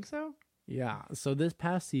 20? You think so? Yeah. So this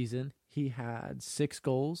past season, he had 6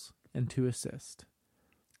 goals and 2 assists.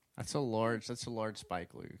 That's a large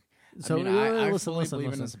spike, Luke. So I mean, I listen.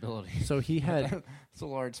 believe in his ability. So he had it's a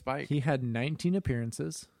large spike. He had 19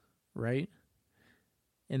 appearances, right?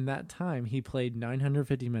 In that time, he played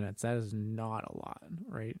 950 minutes. That is not a lot,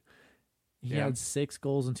 right? He had 6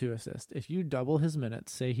 goals and 2 assists. If you double his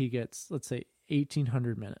minutes, say he gets, let's say,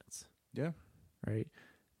 1,800 minutes. Yeah. Right?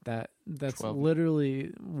 That's 12.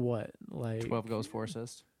 Literally what? Like 12 goals, 4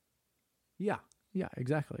 assists? Yeah,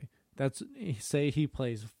 exactly. Say he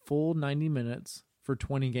plays full 90 minutes for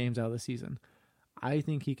 20 games out of the season. I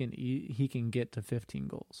think he can get to 15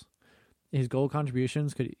 goals. His goal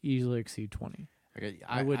contributions could easily exceed 20. Okay,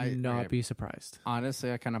 I would not be surprised.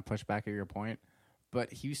 Honestly, I kind of push back at your point.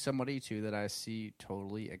 But he's somebody too that I see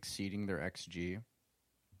totally exceeding their XG,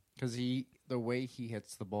 because the way he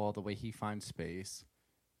hits the ball, the way he finds space,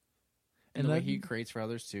 and the way he creates for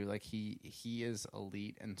others too. Like he is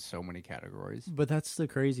elite in so many categories. But that's the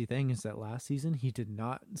crazy thing, is that last season he did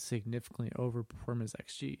not significantly overperform his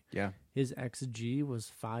XG. Yeah, his XG was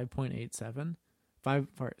 5.87,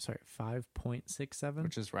 5.67,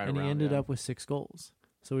 which is right and around. he ended up with 6 goals.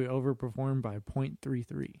 So he overperformed by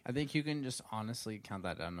 0.33. I think you can just honestly count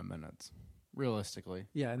that down to minutes, realistically.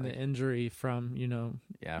 Yeah, and the injury from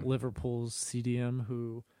Liverpool's CDM,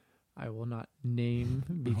 who I will not name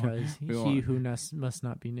because he who must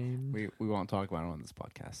not be named. We won't talk about it on this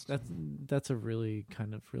podcast. That's a really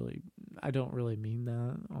kind of really. I don't really mean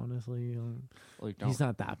that, honestly. He's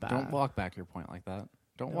not that bad. Don't walk back your point like that.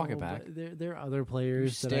 Don't walk it back. There are other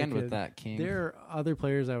players. Stand with that, King. There are other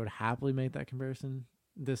players I would happily make that comparison.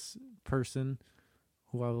 This person,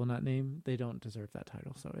 who I will not name, they don't deserve that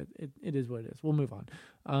title. So it is what it is. We'll move on.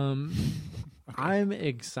 Okay. I'm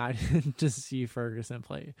excited to see Ferguson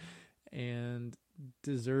play, and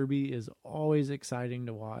De Zerbi is always exciting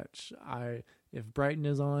to watch. If Brighton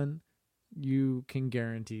is on, you can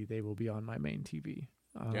guarantee they will be on my main TV.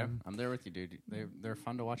 Yeah, I'm there with you, dude. They're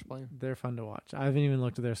fun to watch play. They're fun to watch. I haven't even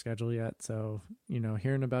looked at their schedule yet, so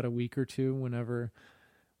here in about a week or two, whenever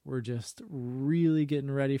we're just really getting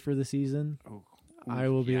ready for the season, I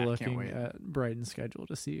will be looking at Brighton's schedule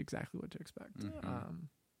to see exactly what to expect. Mm-hmm.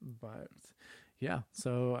 But yeah,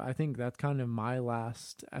 so I think that's kind of my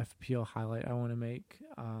last FPL highlight I want to make.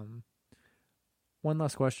 One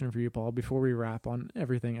last question for you, Paul, before we wrap on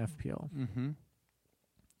everything FPL. Mm-hmm.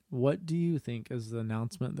 What do you think is the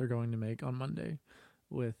announcement they're going to make on Monday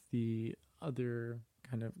with the other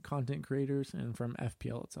kind of content creators and from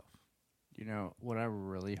FPL itself? What I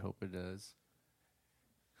really hope it is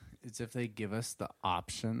if they give us the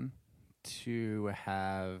option to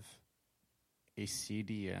have a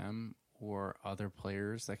CDM or other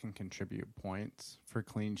players that can contribute points for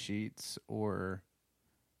clean sheets or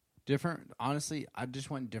different. Honestly, I just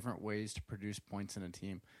want different ways to produce points in a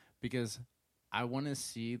team, because I want to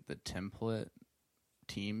see the template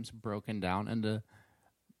teams broken down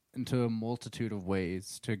into a multitude of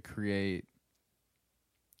ways to create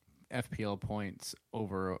FPL points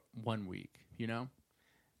over 1 week,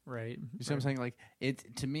 Right. You see what I'm saying? Like,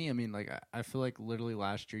 to me, I mean, like, I feel like literally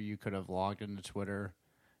last year you could have logged into Twitter,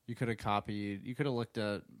 you could have looked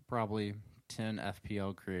at probably 10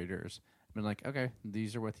 FPL creators and been like, okay,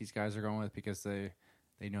 these are what these guys are going with, because they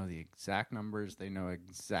know the exact numbers, they know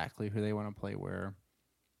exactly who they want to play where.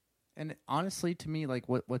 And honestly, to me, like,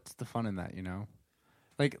 what's the fun in that,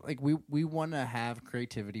 Like we want to have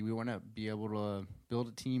creativity. We want to be able to build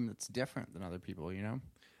a team that's different than other people,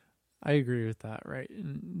 I agree with that, right?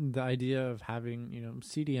 And the idea of having,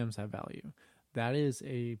 CDMs have value. That is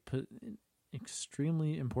a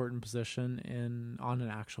extremely important position on an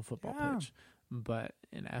actual football pitch. But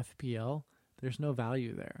in FPL, there's no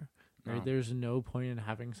value there. Right? No. There's no point in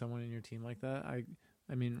having someone in your team like that. I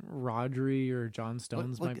mean, Rodri or John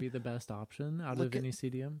Stones might be the best option out of any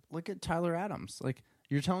CDM. Look at Tyler Adams. Like,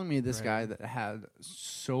 you're telling me this guy that had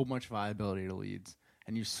so much viability to Leeds,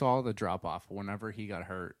 and you saw the drop-off whenever he got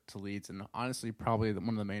hurt to Leeds, and honestly probably one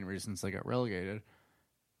of the main reasons they got relegated.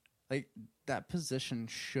 Like, that position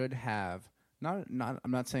should have, I'm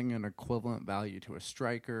not saying an equivalent value to a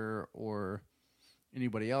striker or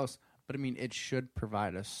anybody else, but I mean, it should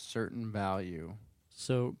provide a certain value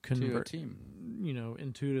to a team.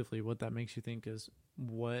 Intuitively, what that makes you think is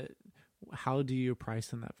how do you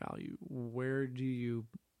price in that value? Where do you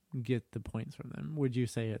get the points from them? Would you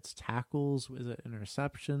say it's tackles? Is it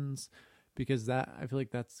interceptions? Because I feel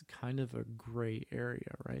like that's kind of a gray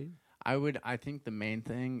area, right? I think the main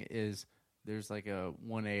thing is there's like a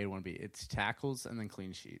 1A and 1B. It's tackles and then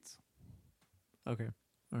clean sheets. Okay.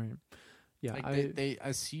 All right. Yeah. Like a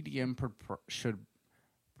CDM should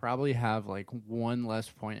probably have like one less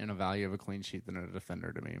point in a value of a clean sheet than a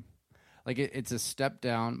defender to me. Like it's a step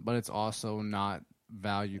down, but it's also not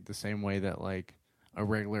valued the same way that like a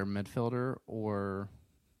regular midfielder or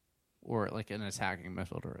like an attacking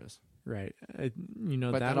midfielder is. Right.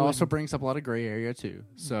 But that also brings up a lot of gray area too.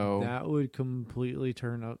 So that would completely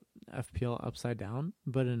turn up FPL upside down,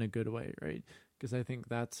 but in a good way, right? Because I think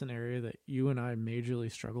that's an area that you and I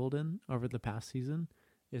majorly struggled in over the past season.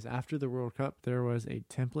 Is after the World Cup, there was a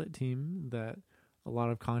template team that a lot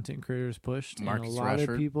of content creators pushed and a lot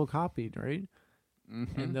of people copied, right?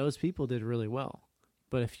 Mm-hmm. And those people did really well.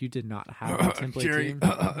 But if you did not have a template team,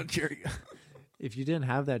 if you didn't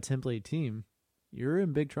have that template team, you're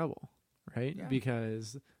in big trouble, right? Yeah.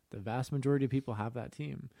 Because the vast majority of people have that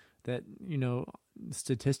team that,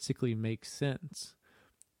 statistically makes sense.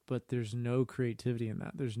 but there's no creativity in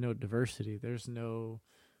that. There's no diversity. There's no,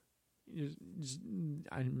 you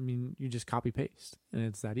just copy paste, and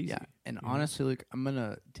it's that easy. Yeah, and honestly, like, I'm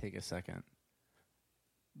gonna take a second.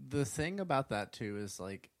 The thing about that too is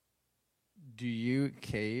like, do you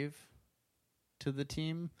cave to the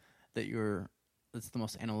team that's the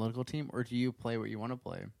most analytical team, or do you play what you want to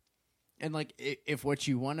play? And like, if what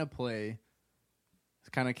you want to play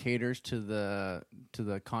kind of caters to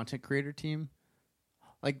the content creator team,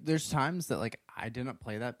 like there's times that like I didn't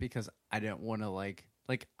play that because I didn't want to like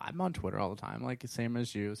I'm on Twitter all the time, like same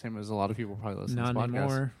as you, same as a lot of people probably listen to this podcast.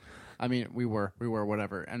 Anymore. I mean, we were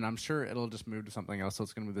whatever, and I'm sure it'll just move to something else, so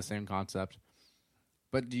it's going to be the same concept.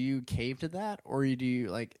 But do you cave to that, or do you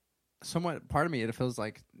like somewhat? Part of me, it feels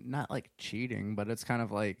like not like cheating, but it's kind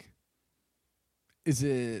of like, is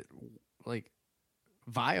it like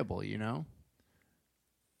viable? You know?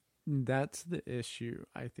 That's the issue,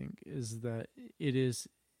 I think, is that it is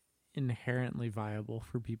inherently viable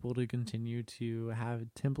for people to continue to have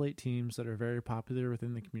template teams that are very popular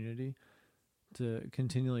within the community to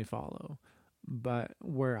continually follow. But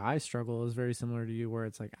where I struggle is very similar to you, where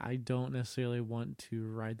it's like I don't necessarily want to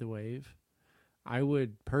ride the wave. I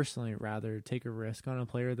would personally rather take a risk on a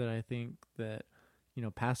player that I think that, you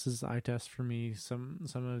know, passes eye test for me, some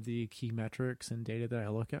of the key metrics and data that I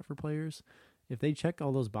look at for players. If they check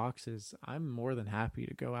all those boxes, I'm more than happy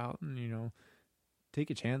to go out and, you know, take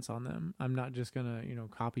a chance on them. I'm not just going to, you know,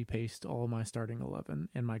 copy paste all of my starting 11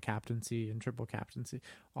 and my captaincy and triple captaincy,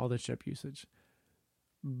 all the chip usage.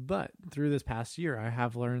 But through this past year, I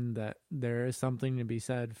have learned that there is something to be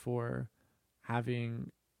said for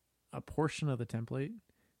having a portion of the template,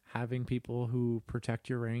 having people who protect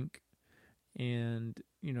your rank, and,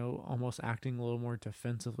 you know, almost acting a little more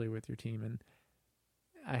defensively with your team. And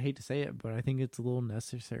I hate to say it, but I think it's a little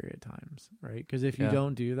necessary at times, right? Because if you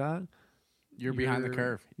don't do that, you're behind the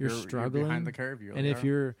curve. You're struggling. You're behind the curve. And if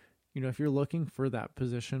you're, you know, if you're looking for that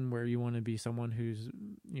position where you want to be someone who's,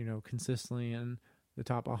 you know, consistently in the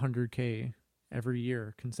top 100K every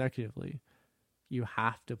year consecutively, you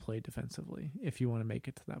have to play defensively if you want to make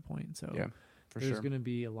it to that point. So yeah, there's going to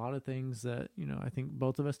be a lot of things that, you know, I think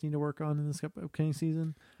both of us need to work on in this upcoming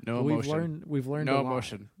season. No emotion. We've learned no a lot.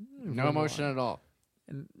 emotion. No emotion at all.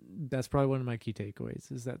 And that's probably one of my key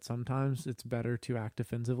takeaways is that sometimes it's better to act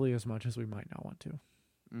defensively as much as we might not want to.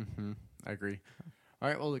 Mm-hmm. I agree. All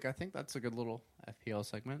right. Well, look, I think that's a good little FPL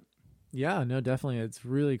segment. Yeah, no, definitely. It's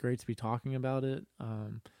really great to be talking about it.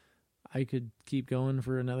 I could keep going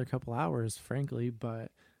for another couple hours, frankly,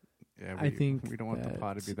 but yeah, I think we don't want the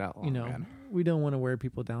pod to be that long, you know, man. We don't want to wear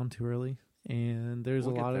people down too early, and there's a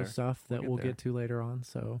lot of stuff that we'll get to later on.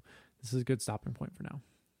 So this is a good stopping point for now.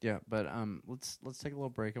 Yeah, but let's take a little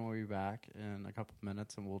break and we'll be back in a couple of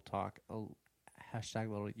minutes and we'll talk hashtag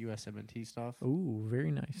little USMNT stuff. Ooh,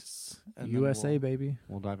 very nice. And USA, baby.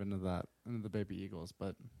 We'll dive into that, into the baby Eagles,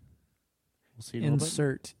 but we'll see you in a little bit.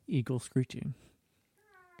 Insert eagle screeching.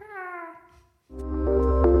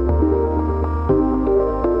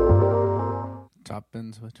 Top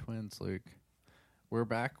Bins with Twins, Luke. We're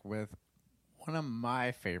back with one of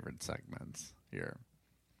my favorite segments here.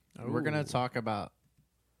 We're going to talk about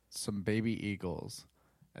some baby eagles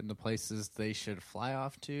and the places they should fly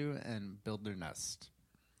off to and build their nest.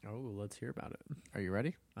 Oh, let's hear about it. Are you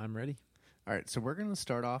ready? I'm ready. All right, so we're going to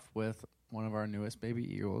start off with one of our newest baby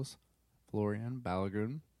eagles, Florian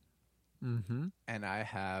Balogun. Mm-hmm. And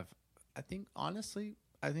I think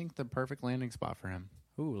the perfect landing spot for him.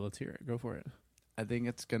 Ooh, let's hear it. Go for it. I think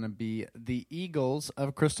it's going to be the Eagles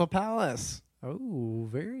of Crystal Palace. Oh,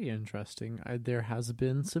 very interesting. There has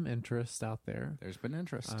been some interest out there. There's been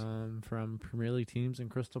interest. From Premier League teams,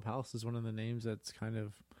 and Crystal Palace is one of the names that's kind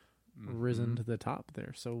of risen to the top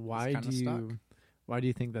there. So why do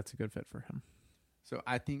you think that's a good fit for him? So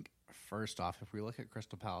I think, first off, if we look at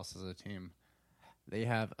Crystal Palace as a team, they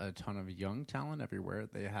have a ton of young talent everywhere.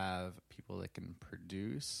 They have people that can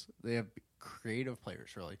produce. They have creative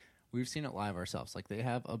players, really. We've seen it live ourselves. Like, they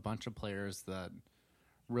have a bunch of players that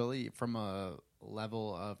really, from a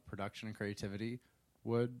level of production and creativity,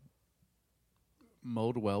 would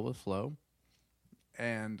mold well with flow.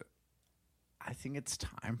 And I think it's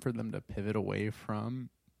time for them to pivot away from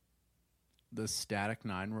the static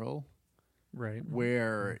 9 role. Right.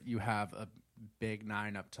 Where you have a big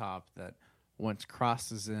 9 up top that once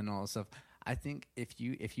crosses in all this stuff. I think if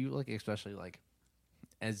you look, especially like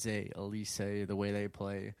Eze, Elise, the way they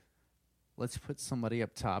play, let's put somebody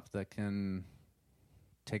up top that can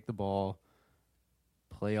take the ball,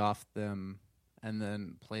 play off them, and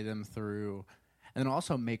then play them through, and then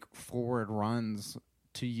also make forward runs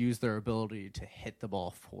to use their ability to hit the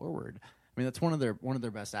ball forward. I mean, that's one of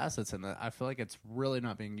their best assets, and I feel like it's really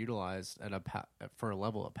not being utilized for a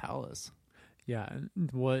level of Palace. Yeah,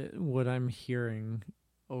 and what I'm hearing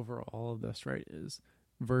over all of this, right, is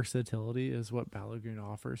versatility is what Balogun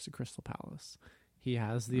offers to Crystal Palace. He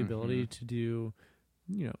has the ability to do,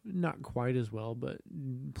 not quite as well, but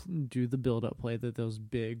do the build-up play that those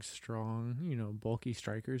big, strong, bulky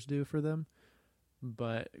strikers do for them.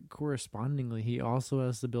 But correspondingly, he also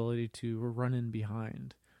has the ability to run in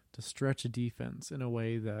behind, to stretch a defense in a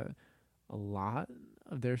way that all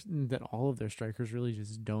of their strikers really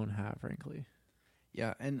just don't have, frankly.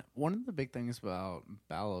 Yeah, and one of the big things about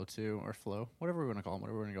Ballo too, or Flo, whatever we want to call him,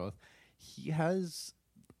 whatever we're going to go with, he has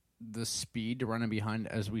the speed to run in behind,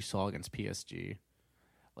 as we saw against PSG.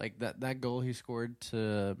 Like that goal he scored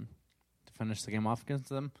to finish the game off against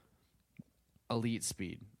them, elite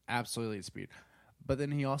speed, absolutely elite speed. But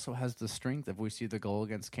then he also has the strength. If we see the goal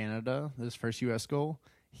against Canada, this first U.S. goal,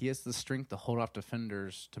 he has the strength to hold off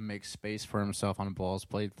defenders to make space for himself on balls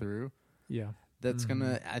played through. Yeah, that's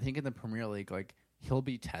gonna. I think in the Premier League, like, he'll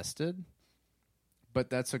be tested,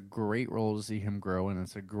 but that's a great role to see him grow, and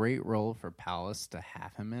it's a great role for Palace to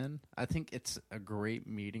have him in. I think it's a great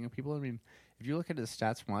meeting of people. I mean, if you look at his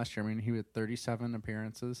stats from last year, I mean, he had 37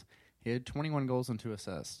 appearances. He had 21 goals and 2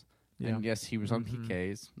 assists. Yeah. And yes, he was on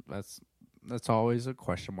PKs. That's always a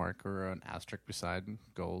question mark or an asterisk beside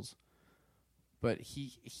goals. But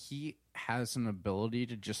he has an ability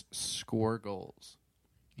to just score goals.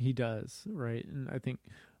 He does, right? And I think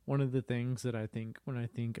one of the things that I think when I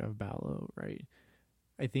think of Ballo, right,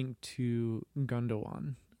 I think to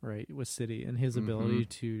Gundogan, right, with City and his ability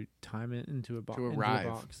to time it into a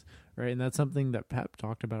box, right? And that's something that Pep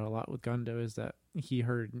talked about a lot with Gundo, is that he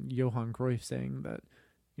heard Johan Cruyff saying that,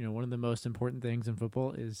 one of the most important things in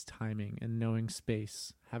football is timing and knowing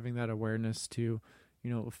space, having that awareness to,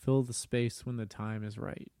 fill the space when the time is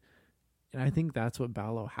right. And I think that's what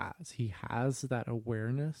Ballo has. He has that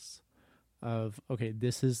awareness of, okay,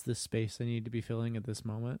 this is the space I need to be filling at this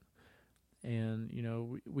moment. And,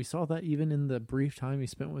 we saw that even in the brief time he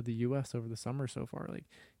spent with the U.S. over the summer so far. Like,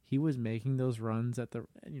 he was making those runs at the,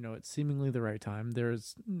 at seemingly the right time.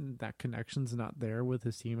 There's that connection's not there with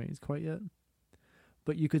his teammates quite yet,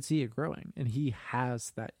 but you could see it growing. And he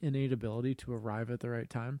has that innate ability to arrive at the right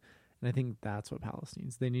time. And I think that's what Palace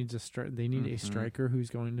needs. They need a striker who's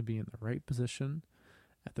going to be in the right position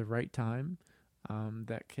at the right time,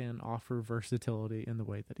 that can offer versatility in the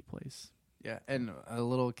way that he plays. Yeah, and a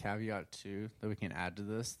little caveat too that we can add to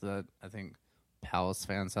this that I think Palace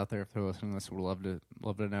fans out there, if they're listening to this, would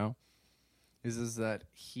love to know, is that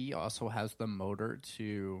he also has the motor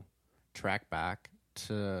to track back,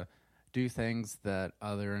 to do things that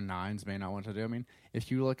other nines may not want to do. I mean,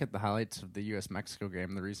 if you look at the highlights of the U.S.-Mexico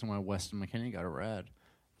game, the reason why Weston McKennie got a red,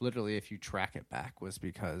 literally, if you track it back, was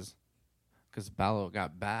because Ballo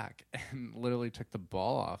got back and literally took the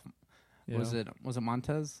ball off. Yeah. Was it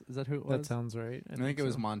Montez? Is that who it was? That sounds right. I think it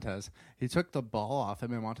was Montez. He took the ball off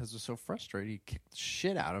him, and Montez was so frustrated, he kicked the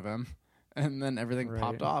shit out of him, and then everything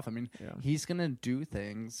popped off. I mean, he's going to do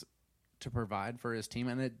things to provide for his team,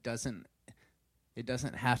 and it doesn't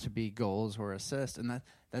have to be goals or assists, and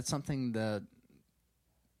that's something that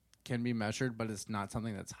can be measured, but it's not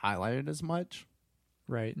something that's highlighted as much.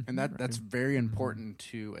 Right. And that's very important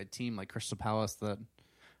to a team like Crystal Palace that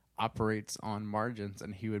operates on margins,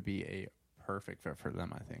 and he would be a perfect fit for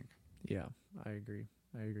them, I think. Yeah, I agree.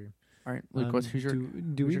 All right, Luke, who's your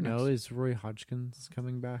do we know next? Is Roy Hodgkins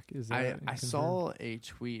coming back? Is that I saw a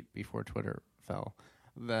tweet before Twitter fell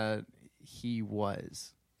that he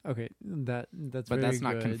was. Okay, that's but very that's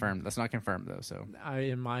not good. confirmed. That's not confirmed though. So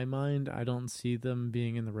in my mind, I don't see them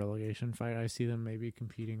being in the relegation fight. I see them maybe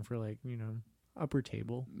competing for upper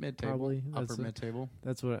table, mid-table, probably mid-table.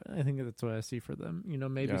 That's what I think. That's what I see for them.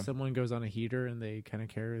 Maybe someone goes on a heater and they kind of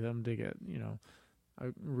carry them to get a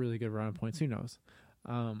really good run of points. Who knows?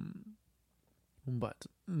 But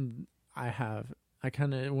I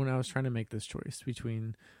kind of, when I was trying to make this choice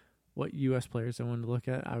between what U.S. players I wanted to look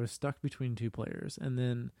at, I was stuck between 2 players, and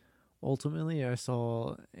then ultimately I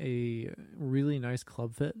saw a really nice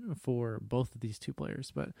club fit for both of these 2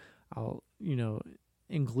 players. But I'll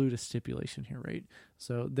include a stipulation here, right?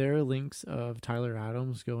 So there are links of Tyler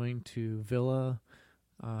Adams going to Villa.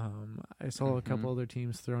 I saw a couple other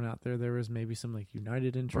teams thrown out there. There was maybe some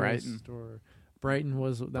United interest, or Brighton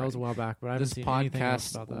was a while back, but I haven't seen anything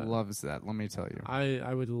else about that. This podcast loves that, let me tell you.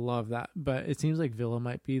 I would love that, but it seems like Villa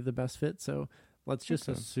might be the best fit, so let's just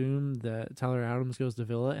assume that Tyler Adams goes to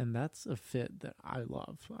Villa, and that's a fit that I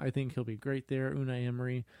love. I think he'll be great there. Unai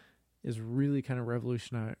Emery, is really kind of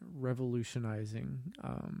revolutionizing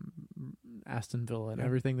Aston Villa and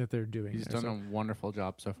everything that they're doing. He's done a wonderful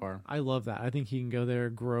job so far. I love that. I think he can go there,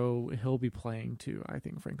 grow. He'll be playing too, I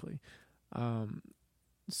think, frankly.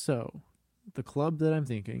 So the club that I'm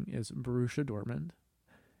thinking is Borussia Dortmund,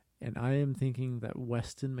 and I am thinking that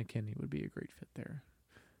Weston McKennie would be a great fit there.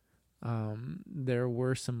 There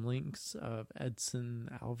were some links of Edson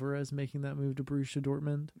Alvarez making that move to Borussia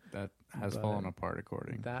Dortmund. That has fallen apart,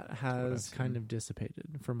 according. That has kind of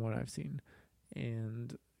dissipated from what I've seen.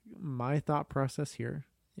 And my thought process here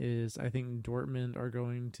is I think Dortmund are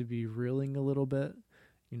going to be reeling a little bit.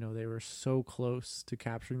 You know, they were so close to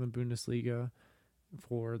capturing the Bundesliga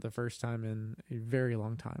for the first time in a very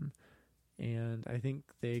long time. And I think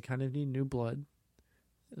they kind of need new blood.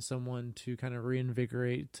 Someone to kind of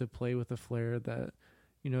reinvigorate, to play with a flair that,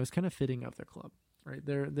 you know, is kind of fitting of their club, right?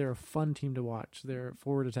 They're a fun team to watch. They're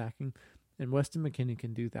forward attacking, and Weston McKennie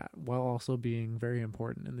can do that while also being very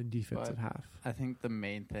important in the defensive half. I think the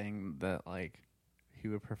main thing that like he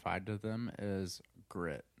would provide to them is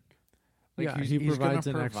grit. Like he provides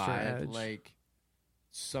an provide, extra edge, like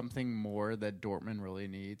something more that Dortmund really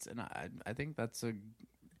needs, and I think I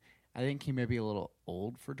think he may be a little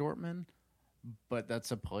old for Dortmund. But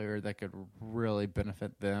that's a player that could really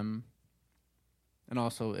benefit them, and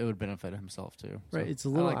also it would benefit himself too. Right? So it's a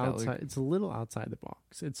little outside. It's a little outside the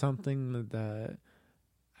box. It's something that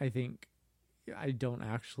I think I don't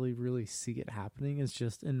actually really see it happening. It's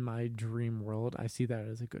just in my dream world, I see that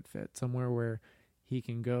as a good fit. Somewhere where he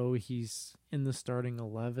can go. He's in the starting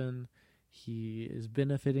 11. He is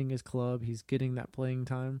benefiting his club. He's getting that playing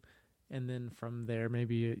time. And then from there,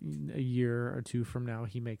 maybe a year or two from now,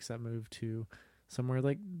 he makes that move to somewhere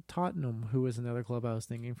like Tottenham, who is another club I was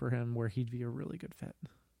thinking for him, where he'd be a really good fit. You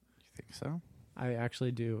think so? I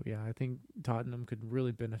actually do. Yeah, I think Tottenham could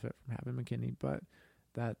really benefit from having McKennie, but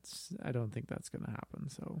I don't think that's going to happen.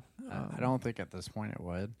 So I don't think at this point it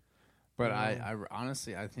would. But I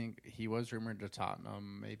honestly, I think he was rumored to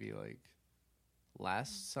Tottenham maybe like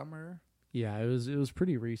last summer. Yeah, it was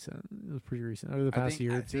pretty recent. It was pretty recent over the past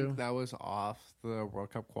year or two. I think that was off the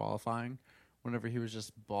World Cup qualifying, whenever he was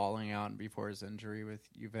just balling out before his injury with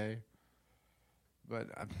Juve. But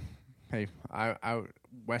hey,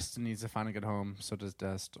 Weston needs to find a good home. So does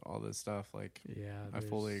Dest. All this stuff, like I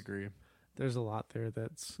fully agree. There's a lot there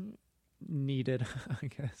that's needed, I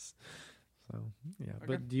guess. So yeah, okay.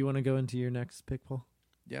 But do you want to go into your next pick, Paul?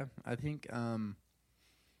 Yeah, I think.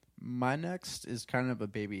 My next is kind of a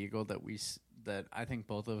baby eagle that I think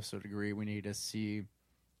both of us would agree we need to see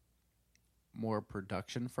more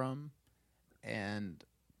production from, and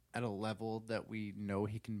at a level that we know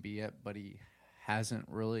he can be at, but he hasn't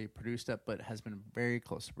really produced at, but has been very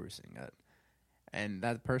close to producing at. And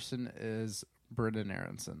that person is Brendan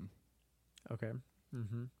Aronson. Okay.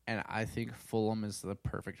 Mm-hmm. And I think Fulham is the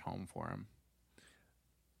perfect home for him.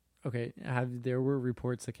 Okay, there were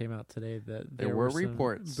reports that came out today that there were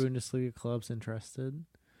reports Bundesliga clubs interested.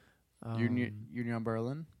 Union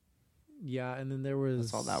Berlin. Yeah, and then there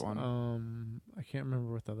was I saw that one. I can't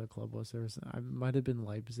remember what the other club was. There was might have been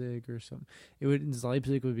Leipzig or something.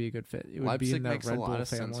 Leipzig would be a good fit. It would Leipzig be in that makes Red a lot Bull of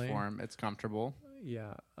family. sense for him. It's comfortable.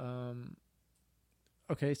 Yeah.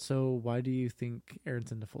 Okay, so why do you think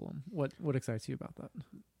Aronson to Fulham? What excites you about that?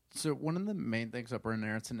 So one of the main things about Brendan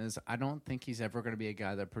Aronson is I don't think he's ever going to be a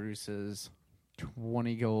guy that produces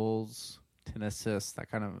 20 goals, 10 assists,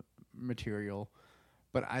 that kind of material.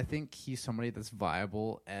 But I think he's somebody that's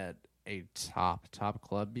viable at a top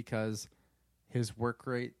club because his work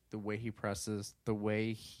rate, the way he presses, the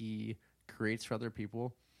way he creates for other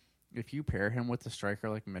people, if you pair him with a striker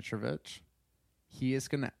like Mitrovic, he is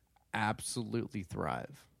going to absolutely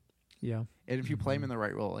thrive. Yeah. And if you play him in the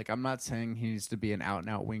right role, like I'm not saying he needs to be an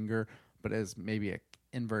out-and-out winger, but as maybe a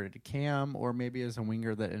inverted cam or maybe as a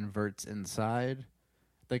winger that inverts inside,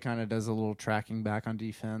 that kind of does a little tracking back on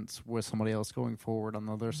defense with somebody else going forward on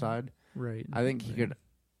the other side. Right. I think he could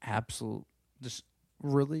absolutely just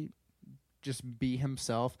really just be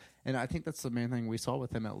himself. And I think that's the main thing we saw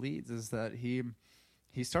with him at Leeds is that he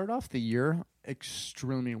started off the year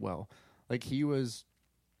extremely well. Like he was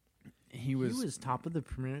top of the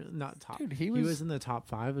Premier, not top. Dude, he was in the top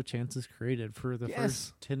 5 of chances created for the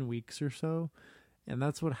first 10 weeks or so. And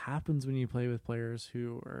that's what happens when you play with players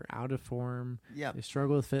who are out of form. Yeah. They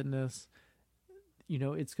struggle with fitness. You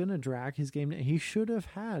know, it's going to drag his game. He should have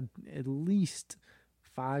had at least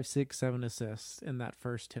 5, 6, 7 assists in that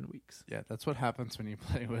first 10 weeks. Yeah, that's what happens when you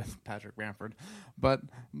play with Patrick Bamford. But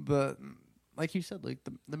like you said, like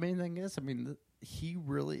the main thing is, I mean,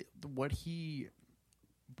 what he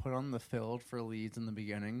put on the field for Leeds in the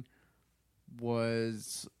beginning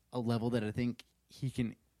was a level that I think he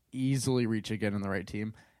can easily reach again in the right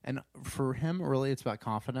team. And for him, really, it's about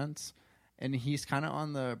confidence. And he's kind of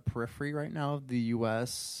on the periphery right now of the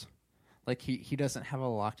U.S. Like, he doesn't have a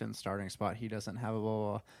locked-in starting spot. He doesn't have a blah, blah,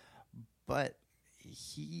 blah. But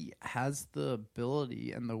he has the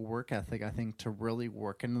ability and the work ethic, I think, to really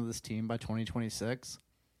work into this team by 2026.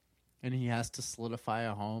 And he has to solidify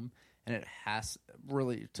a home. And it has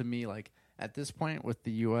really, to me, like, at this point with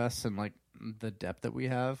the U.S. and, like, the depth that we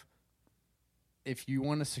have, if you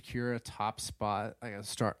want to secure a top spot, like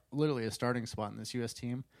literally a starting spot in this U.S.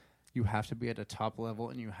 team, you have to be at a top level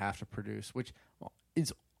and you have to produce, which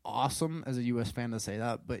is awesome as a U.S. fan to say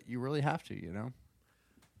that, but you really have to, you know?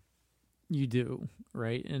 You do,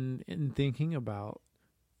 right? And in thinking about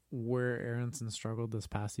where Aronson struggled this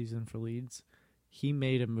past season for Leeds, he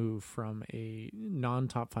made a move from a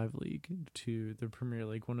non-top 5 league to the Premier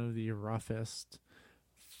League, one of the roughest,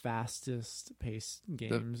 fastest paced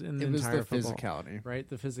games in the entire football. Physicality, right?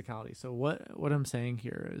 The physicality. So what I'm saying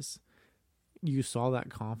here is, you saw that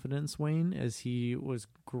confidence wane as he was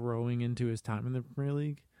growing into his time in the Premier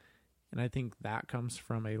League, and I think that comes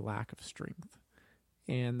from a lack of strength,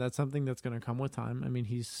 and that's something that's going to come with time. I mean,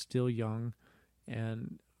 he's still young,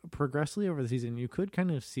 and progressively over the season, you could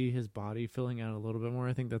kind of see his body filling out a little bit more.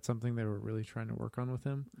 I think that's something they were really trying to work on with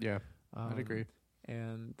him. Yeah, I'd agree.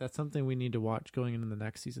 And that's something we need to watch going into the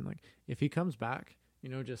next season. Like, if he comes back,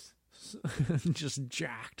 just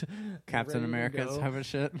jacked, Captain America's type of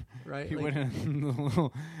shit, right? He went in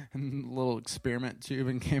the little experiment tube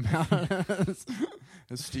and came out as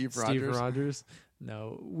Steve Rogers.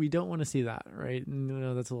 No, we don't want to see that, right?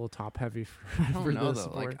 No, that's a little top heavy for I don't know this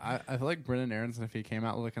though. sport. Like, I feel like Brendan Aronson, if he came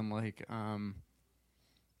out looking like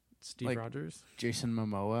Steve Rogers, Jason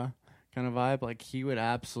Momoa kind of vibe, like he would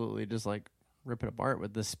absolutely just like rip it apart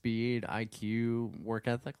with the speed, IQ, work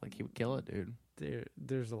ethic. Like he would kill it, dude.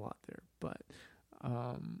 There's a lot there, but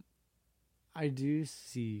I do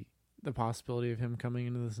see the possibility of him coming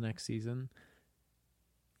into this next season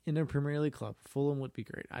in a Premier League club. Fulham would be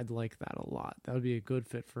great. I'd like that a lot. That would be a good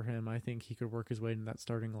fit for him. I think he could work his way into that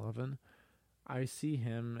starting 11. I see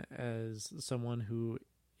him as someone who,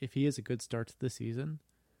 if he has a good start to the season,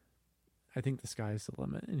 I think the sky's the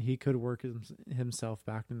limit, and he could work himself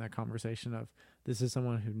back in that conversation of, this is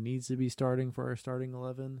someone who needs to be starting for our starting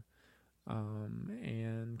 11.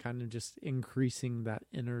 And kind of just increasing that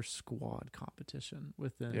inner squad competition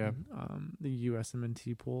within the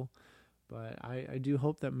USMNT pool. But I do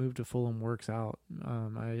hope that move to Fulham works out.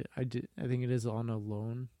 I think it is on a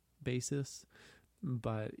loan basis,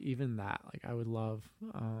 but even that, like, I would love,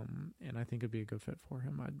 and I think it'd be a good fit for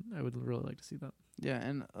him. I would really like to see that. Yeah,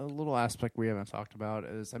 and a little aspect we haven't talked about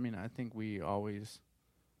is, I mean, I think we always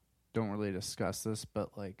don't really discuss this,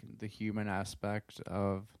 but like the human aspect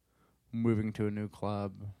of moving to a new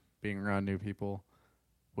club, being around new people,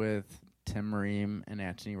 with Tim Ream and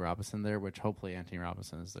Anthony Robinson there, which hopefully Anthony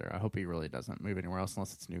Robinson is there. I hope he really doesn't move anywhere else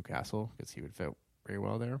unless it's Newcastle, because he would fit very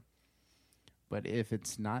well there. But if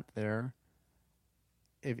it's not there,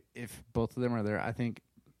 if both of them are there, I think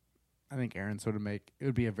Aaron's it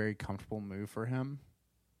would be a very comfortable move for him,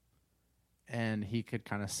 and he could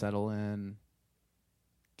kind of settle in,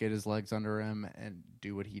 get his legs under him, and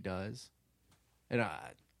do what he does. And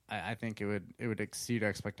I think it would exceed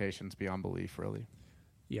expectations beyond belief, really.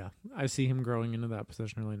 Yeah, I see him growing into that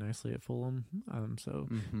position really nicely at Fulham. So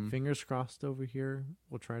fingers crossed over here.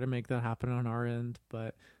 We'll try to make that happen on our end,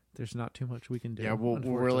 but there's not too much we can do. Yeah, we'll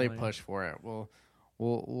really push for it.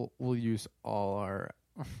 We'll use all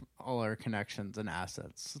our connections and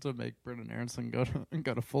assets to make Brendan Aronson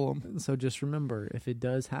go to Fulham. So just remember, if it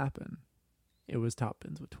does happen, it was Top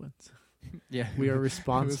Bins with Twins. Yeah, we are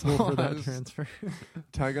responsible for that transfer.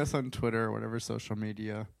 Tag us on Twitter or whatever social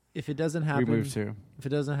media. If it doesn't happen, we move to. If it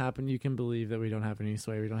doesn't happen, you can believe that we don't have any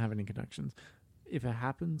sway. We don't have any connections. If it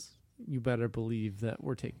happens, you better believe that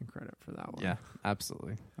we're taking credit for that one. Yeah,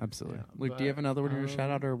 absolutely. Yeah, Luke, but, do you have another one you want to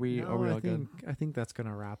shout out, or are we all good? I think that's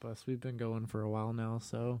gonna wrap us. We've been going for a while now,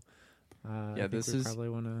 so this is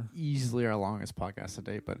probably easily our longest podcast to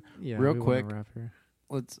date. But real quick,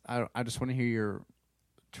 I just want to hear your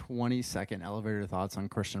 20-second elevator thoughts on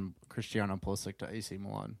Cristiano Pulisic to AC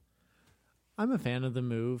Milan. I'm a fan of the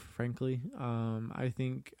move, frankly. I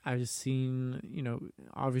think I've seen,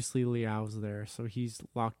 obviously Leao's there, so he's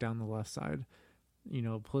locked down the left side.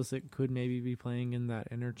 Pulisic could maybe be playing in that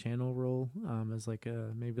inner channel role as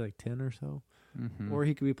maybe 10 or so. Mm-hmm. Or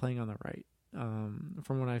he could be playing on the right.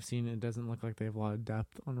 From what I've seen, it doesn't look like they have a lot of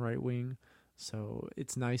depth on right wing. So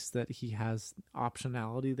it's nice that he has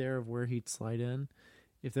optionality there of where he'd slide in.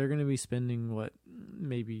 If they're going to be spending,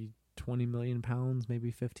 maybe £20 million,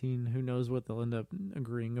 maybe 15, who knows what they'll end up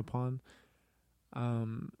agreeing upon.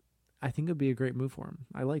 I think it'd be a great move for him.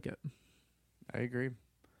 I like it. I agree.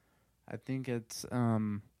 I think it's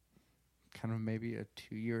kind of maybe a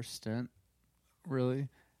 2-year stint, really.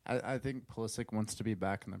 I think Pulisic wants to be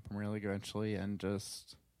back in the Premier League eventually and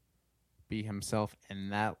just be himself in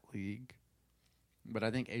that league. But I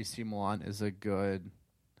think AC Milan is a good...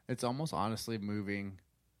 It's almost honestly moving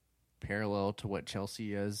parallel to what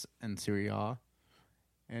Chelsea is in Serie A.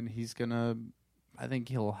 And he's going to... I think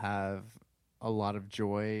he'll have a lot of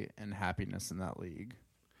joy and happiness in that league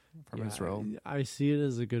from his role. I see it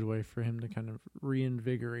as a good way for him to kind of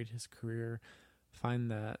reinvigorate his career,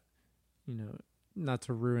 find that, not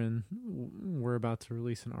to ruin, we're about to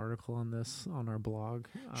release an article on this on our blog.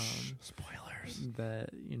 Spoilers. That,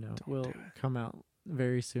 will come out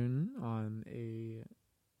very soon on in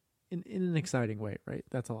an exciting way, right?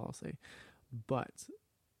 That's all I'll say. But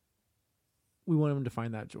we want him to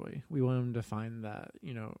find that joy. We want him to find that,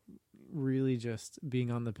 really just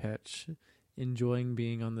being on the pitch, enjoying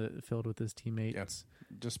being on the field with his teammates. Yes.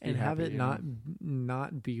 Just be and happy, have it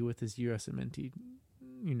not be with his USMNT,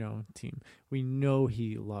 team. We know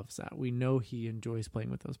he loves that. We know he enjoys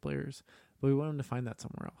playing with those players, but we want him to find that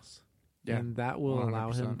somewhere else. Yeah, and that will 100%.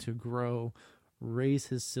 Allow him to grow, raise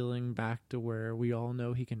his ceiling back to where we all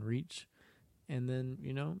know he can reach. And then,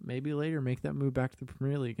 maybe later make that move back to the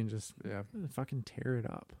Premier League and just fucking tear it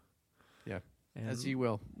up. Yeah, and as he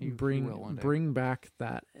will. He bring will one day. Bring back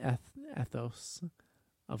that ethos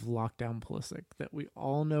of lockdown Pulisic that we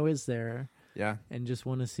all know is there. Yeah. And just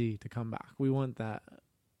want to see to come back. We want that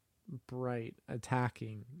bright,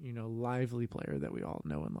 attacking, lively player that we all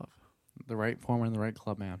know and love. The right form and the right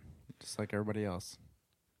club, man. Just like everybody else.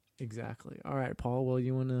 Exactly. All right, Paul, well,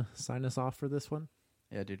 you want to sign us off for this one?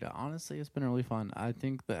 Yeah, dude. Honestly, it's been really fun. I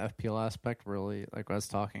think the FPL aspect really, like I was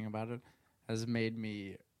talking about it, has made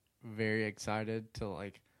me very excited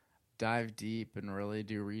to dive deep and really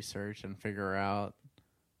do research and figure out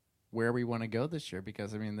where we want to go this year.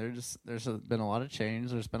 Because there's been a lot of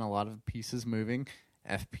change. There's been a lot of pieces moving.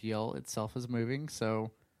 FPL itself is moving, so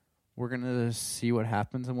we're gonna see what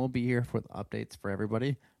happens, and we'll be here for the updates for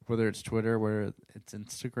everybody. Whether it's Twitter, whether it's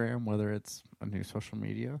Instagram, whether it's a new social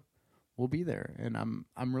media. We'll be there, and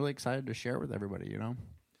I'm really excited to share it with everybody,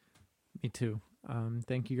 Me too.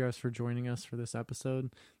 Thank you guys for joining us for this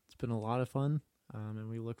episode. It's been a lot of fun, and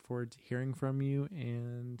we look forward to hearing from you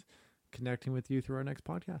and connecting with you through our next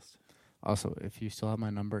podcast. Also, if you still have my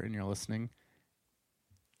number and you're listening,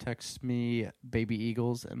 text me Baby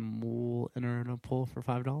Eagles, and we'll enter in a poll for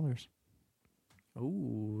 $5.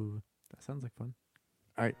 Oh, that sounds like fun.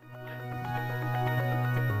 All right.